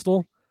at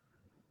Bristol.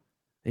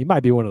 He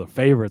might be one of the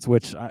favorites,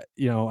 which I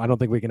don't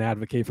think we can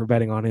advocate for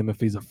betting on him if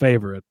he's a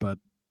favorite, but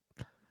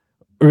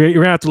you're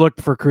going to have to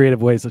look for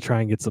creative ways to try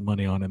and get some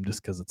money on him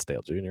just because it's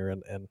Dale Jr.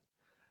 And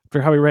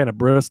for how he ran at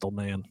Bristol,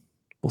 man,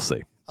 we'll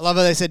see. I love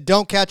how they said,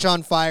 don't catch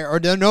on fire, or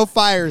no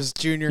fires,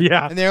 Junior.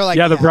 Yeah. And they were like,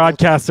 the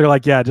broadcasts are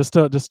like, just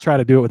try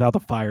to do it without the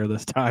fire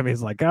this time.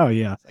 He's like, oh,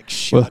 yeah. Like,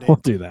 we'll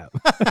do that.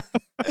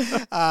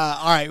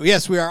 All right.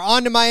 Yes, we are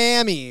on to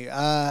Miami.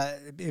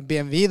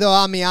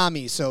 Bienvenido a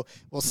Miami. So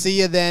we'll see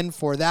you then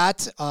for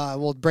that.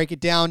 We'll break it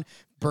down.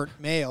 Burnt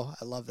Mayo.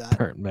 I love that.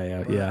 Burnt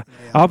Mayo, yeah.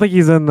 I don't think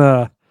he's in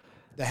the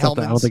Hellmans.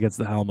 I don't think it's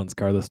the Hellmans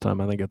car this time.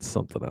 I think it's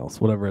something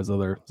else. Whatever his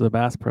other, is it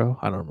Bass Pro?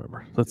 I don't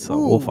remember.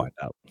 We'll find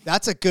out.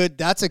 That's a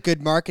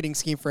good marketing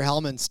scheme for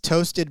Hellmans.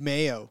 Toasted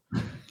mayo.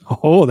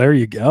 Oh, there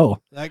you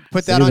go. Like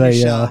put that on your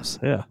shelves.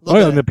 Yeah.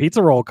 And the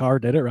pizza roll car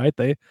did it right.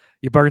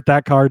 You burnt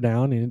that car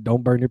down. You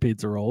don't burn your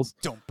pizza rolls.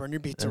 Don't burn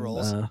your pizza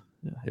rolls.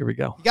 Here we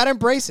go. You got to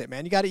embrace it,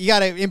 man. You got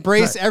to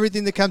embrace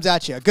everything that comes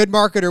at you. A good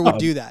marketer would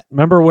do that.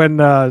 Remember when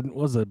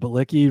was it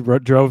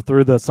Balicki drove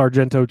through the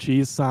Sargento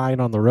cheese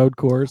sign on the road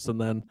course, and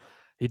then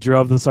he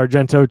drove the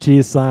Sargento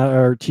cheese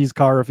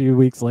car a few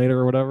weeks later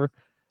or whatever?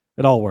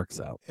 It all works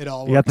out. You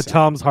got the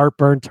Tom's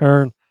Heartburn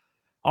turn.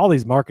 All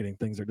these marketing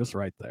things are just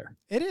right there.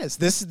 It is.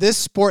 This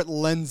sport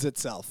lends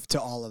itself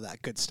to all of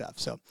that good stuff.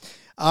 So,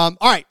 all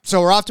right.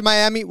 So we're off to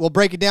Miami. We'll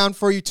break it down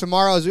for you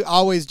tomorrow, as we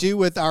always do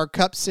with our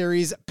Cup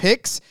Series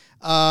picks.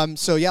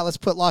 Let's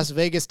put Las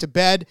Vegas to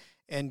bed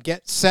and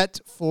get set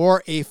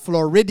for a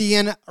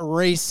Floridian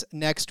race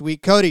next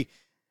week. Cody,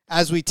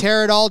 as we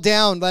tear it all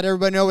down, let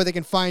everybody know where they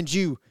can find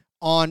you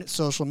on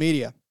social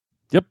media.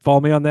 Yep.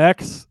 Follow me on the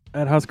X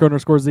at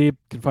Husker_Z. You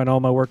can find all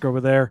my work over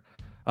there.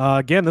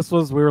 Again,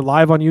 we were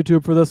live on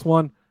YouTube for this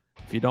one.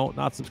 If you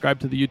not subscribe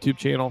to the YouTube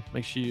channel,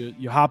 make sure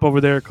you hop over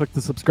there, click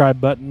the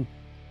subscribe button.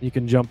 You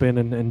can jump in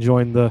and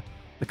join the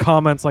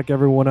comments like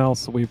everyone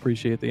else. We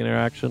appreciate the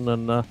interaction,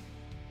 and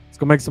let's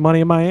go make some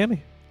money in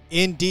Miami.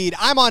 Indeed.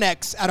 I'm on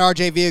X at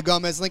RJ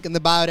Villagomez. Link in the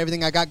bio to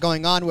everything I got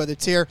going on, whether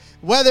it's here,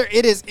 whether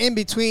it is in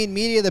between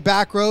media, the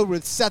back road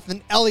with Seth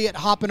and Elliott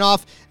hopping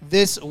off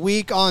this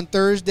week on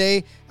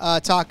Thursday,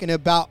 talking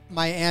about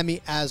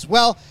Miami as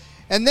well.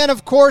 And then,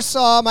 of course,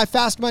 my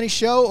Fast Money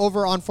show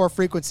over on For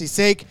Frequency's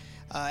Sake.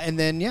 And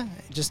then,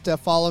 just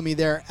follow me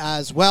there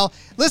as well.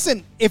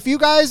 Listen, if you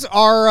guys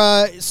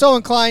are so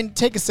inclined,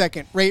 take a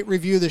second, rate,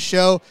 review the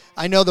show.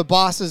 I know the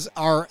bosses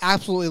are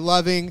absolutely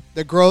loving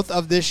the growth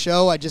of this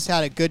show. I just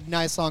had a good,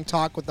 nice, long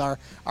talk with our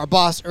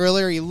boss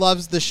earlier. He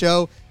loves the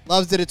show,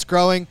 loves that it's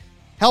growing.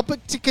 Help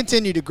it to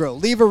continue to grow.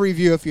 Leave a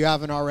review if you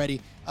haven't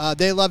already.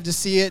 They love to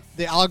see it.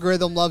 The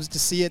algorithm loves to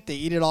see it. They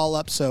eat it all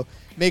up, so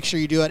make sure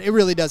you do it. It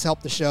really does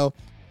help the show.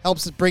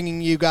 Helps it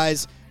bringing you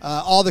guys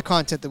all the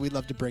content that we'd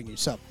love to bring you.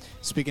 So,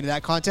 speaking of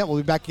that content, we'll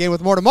be back again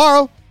with more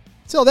tomorrow.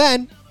 Till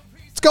then,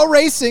 let's go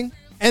racing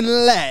and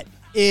let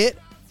it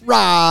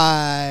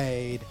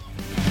ride.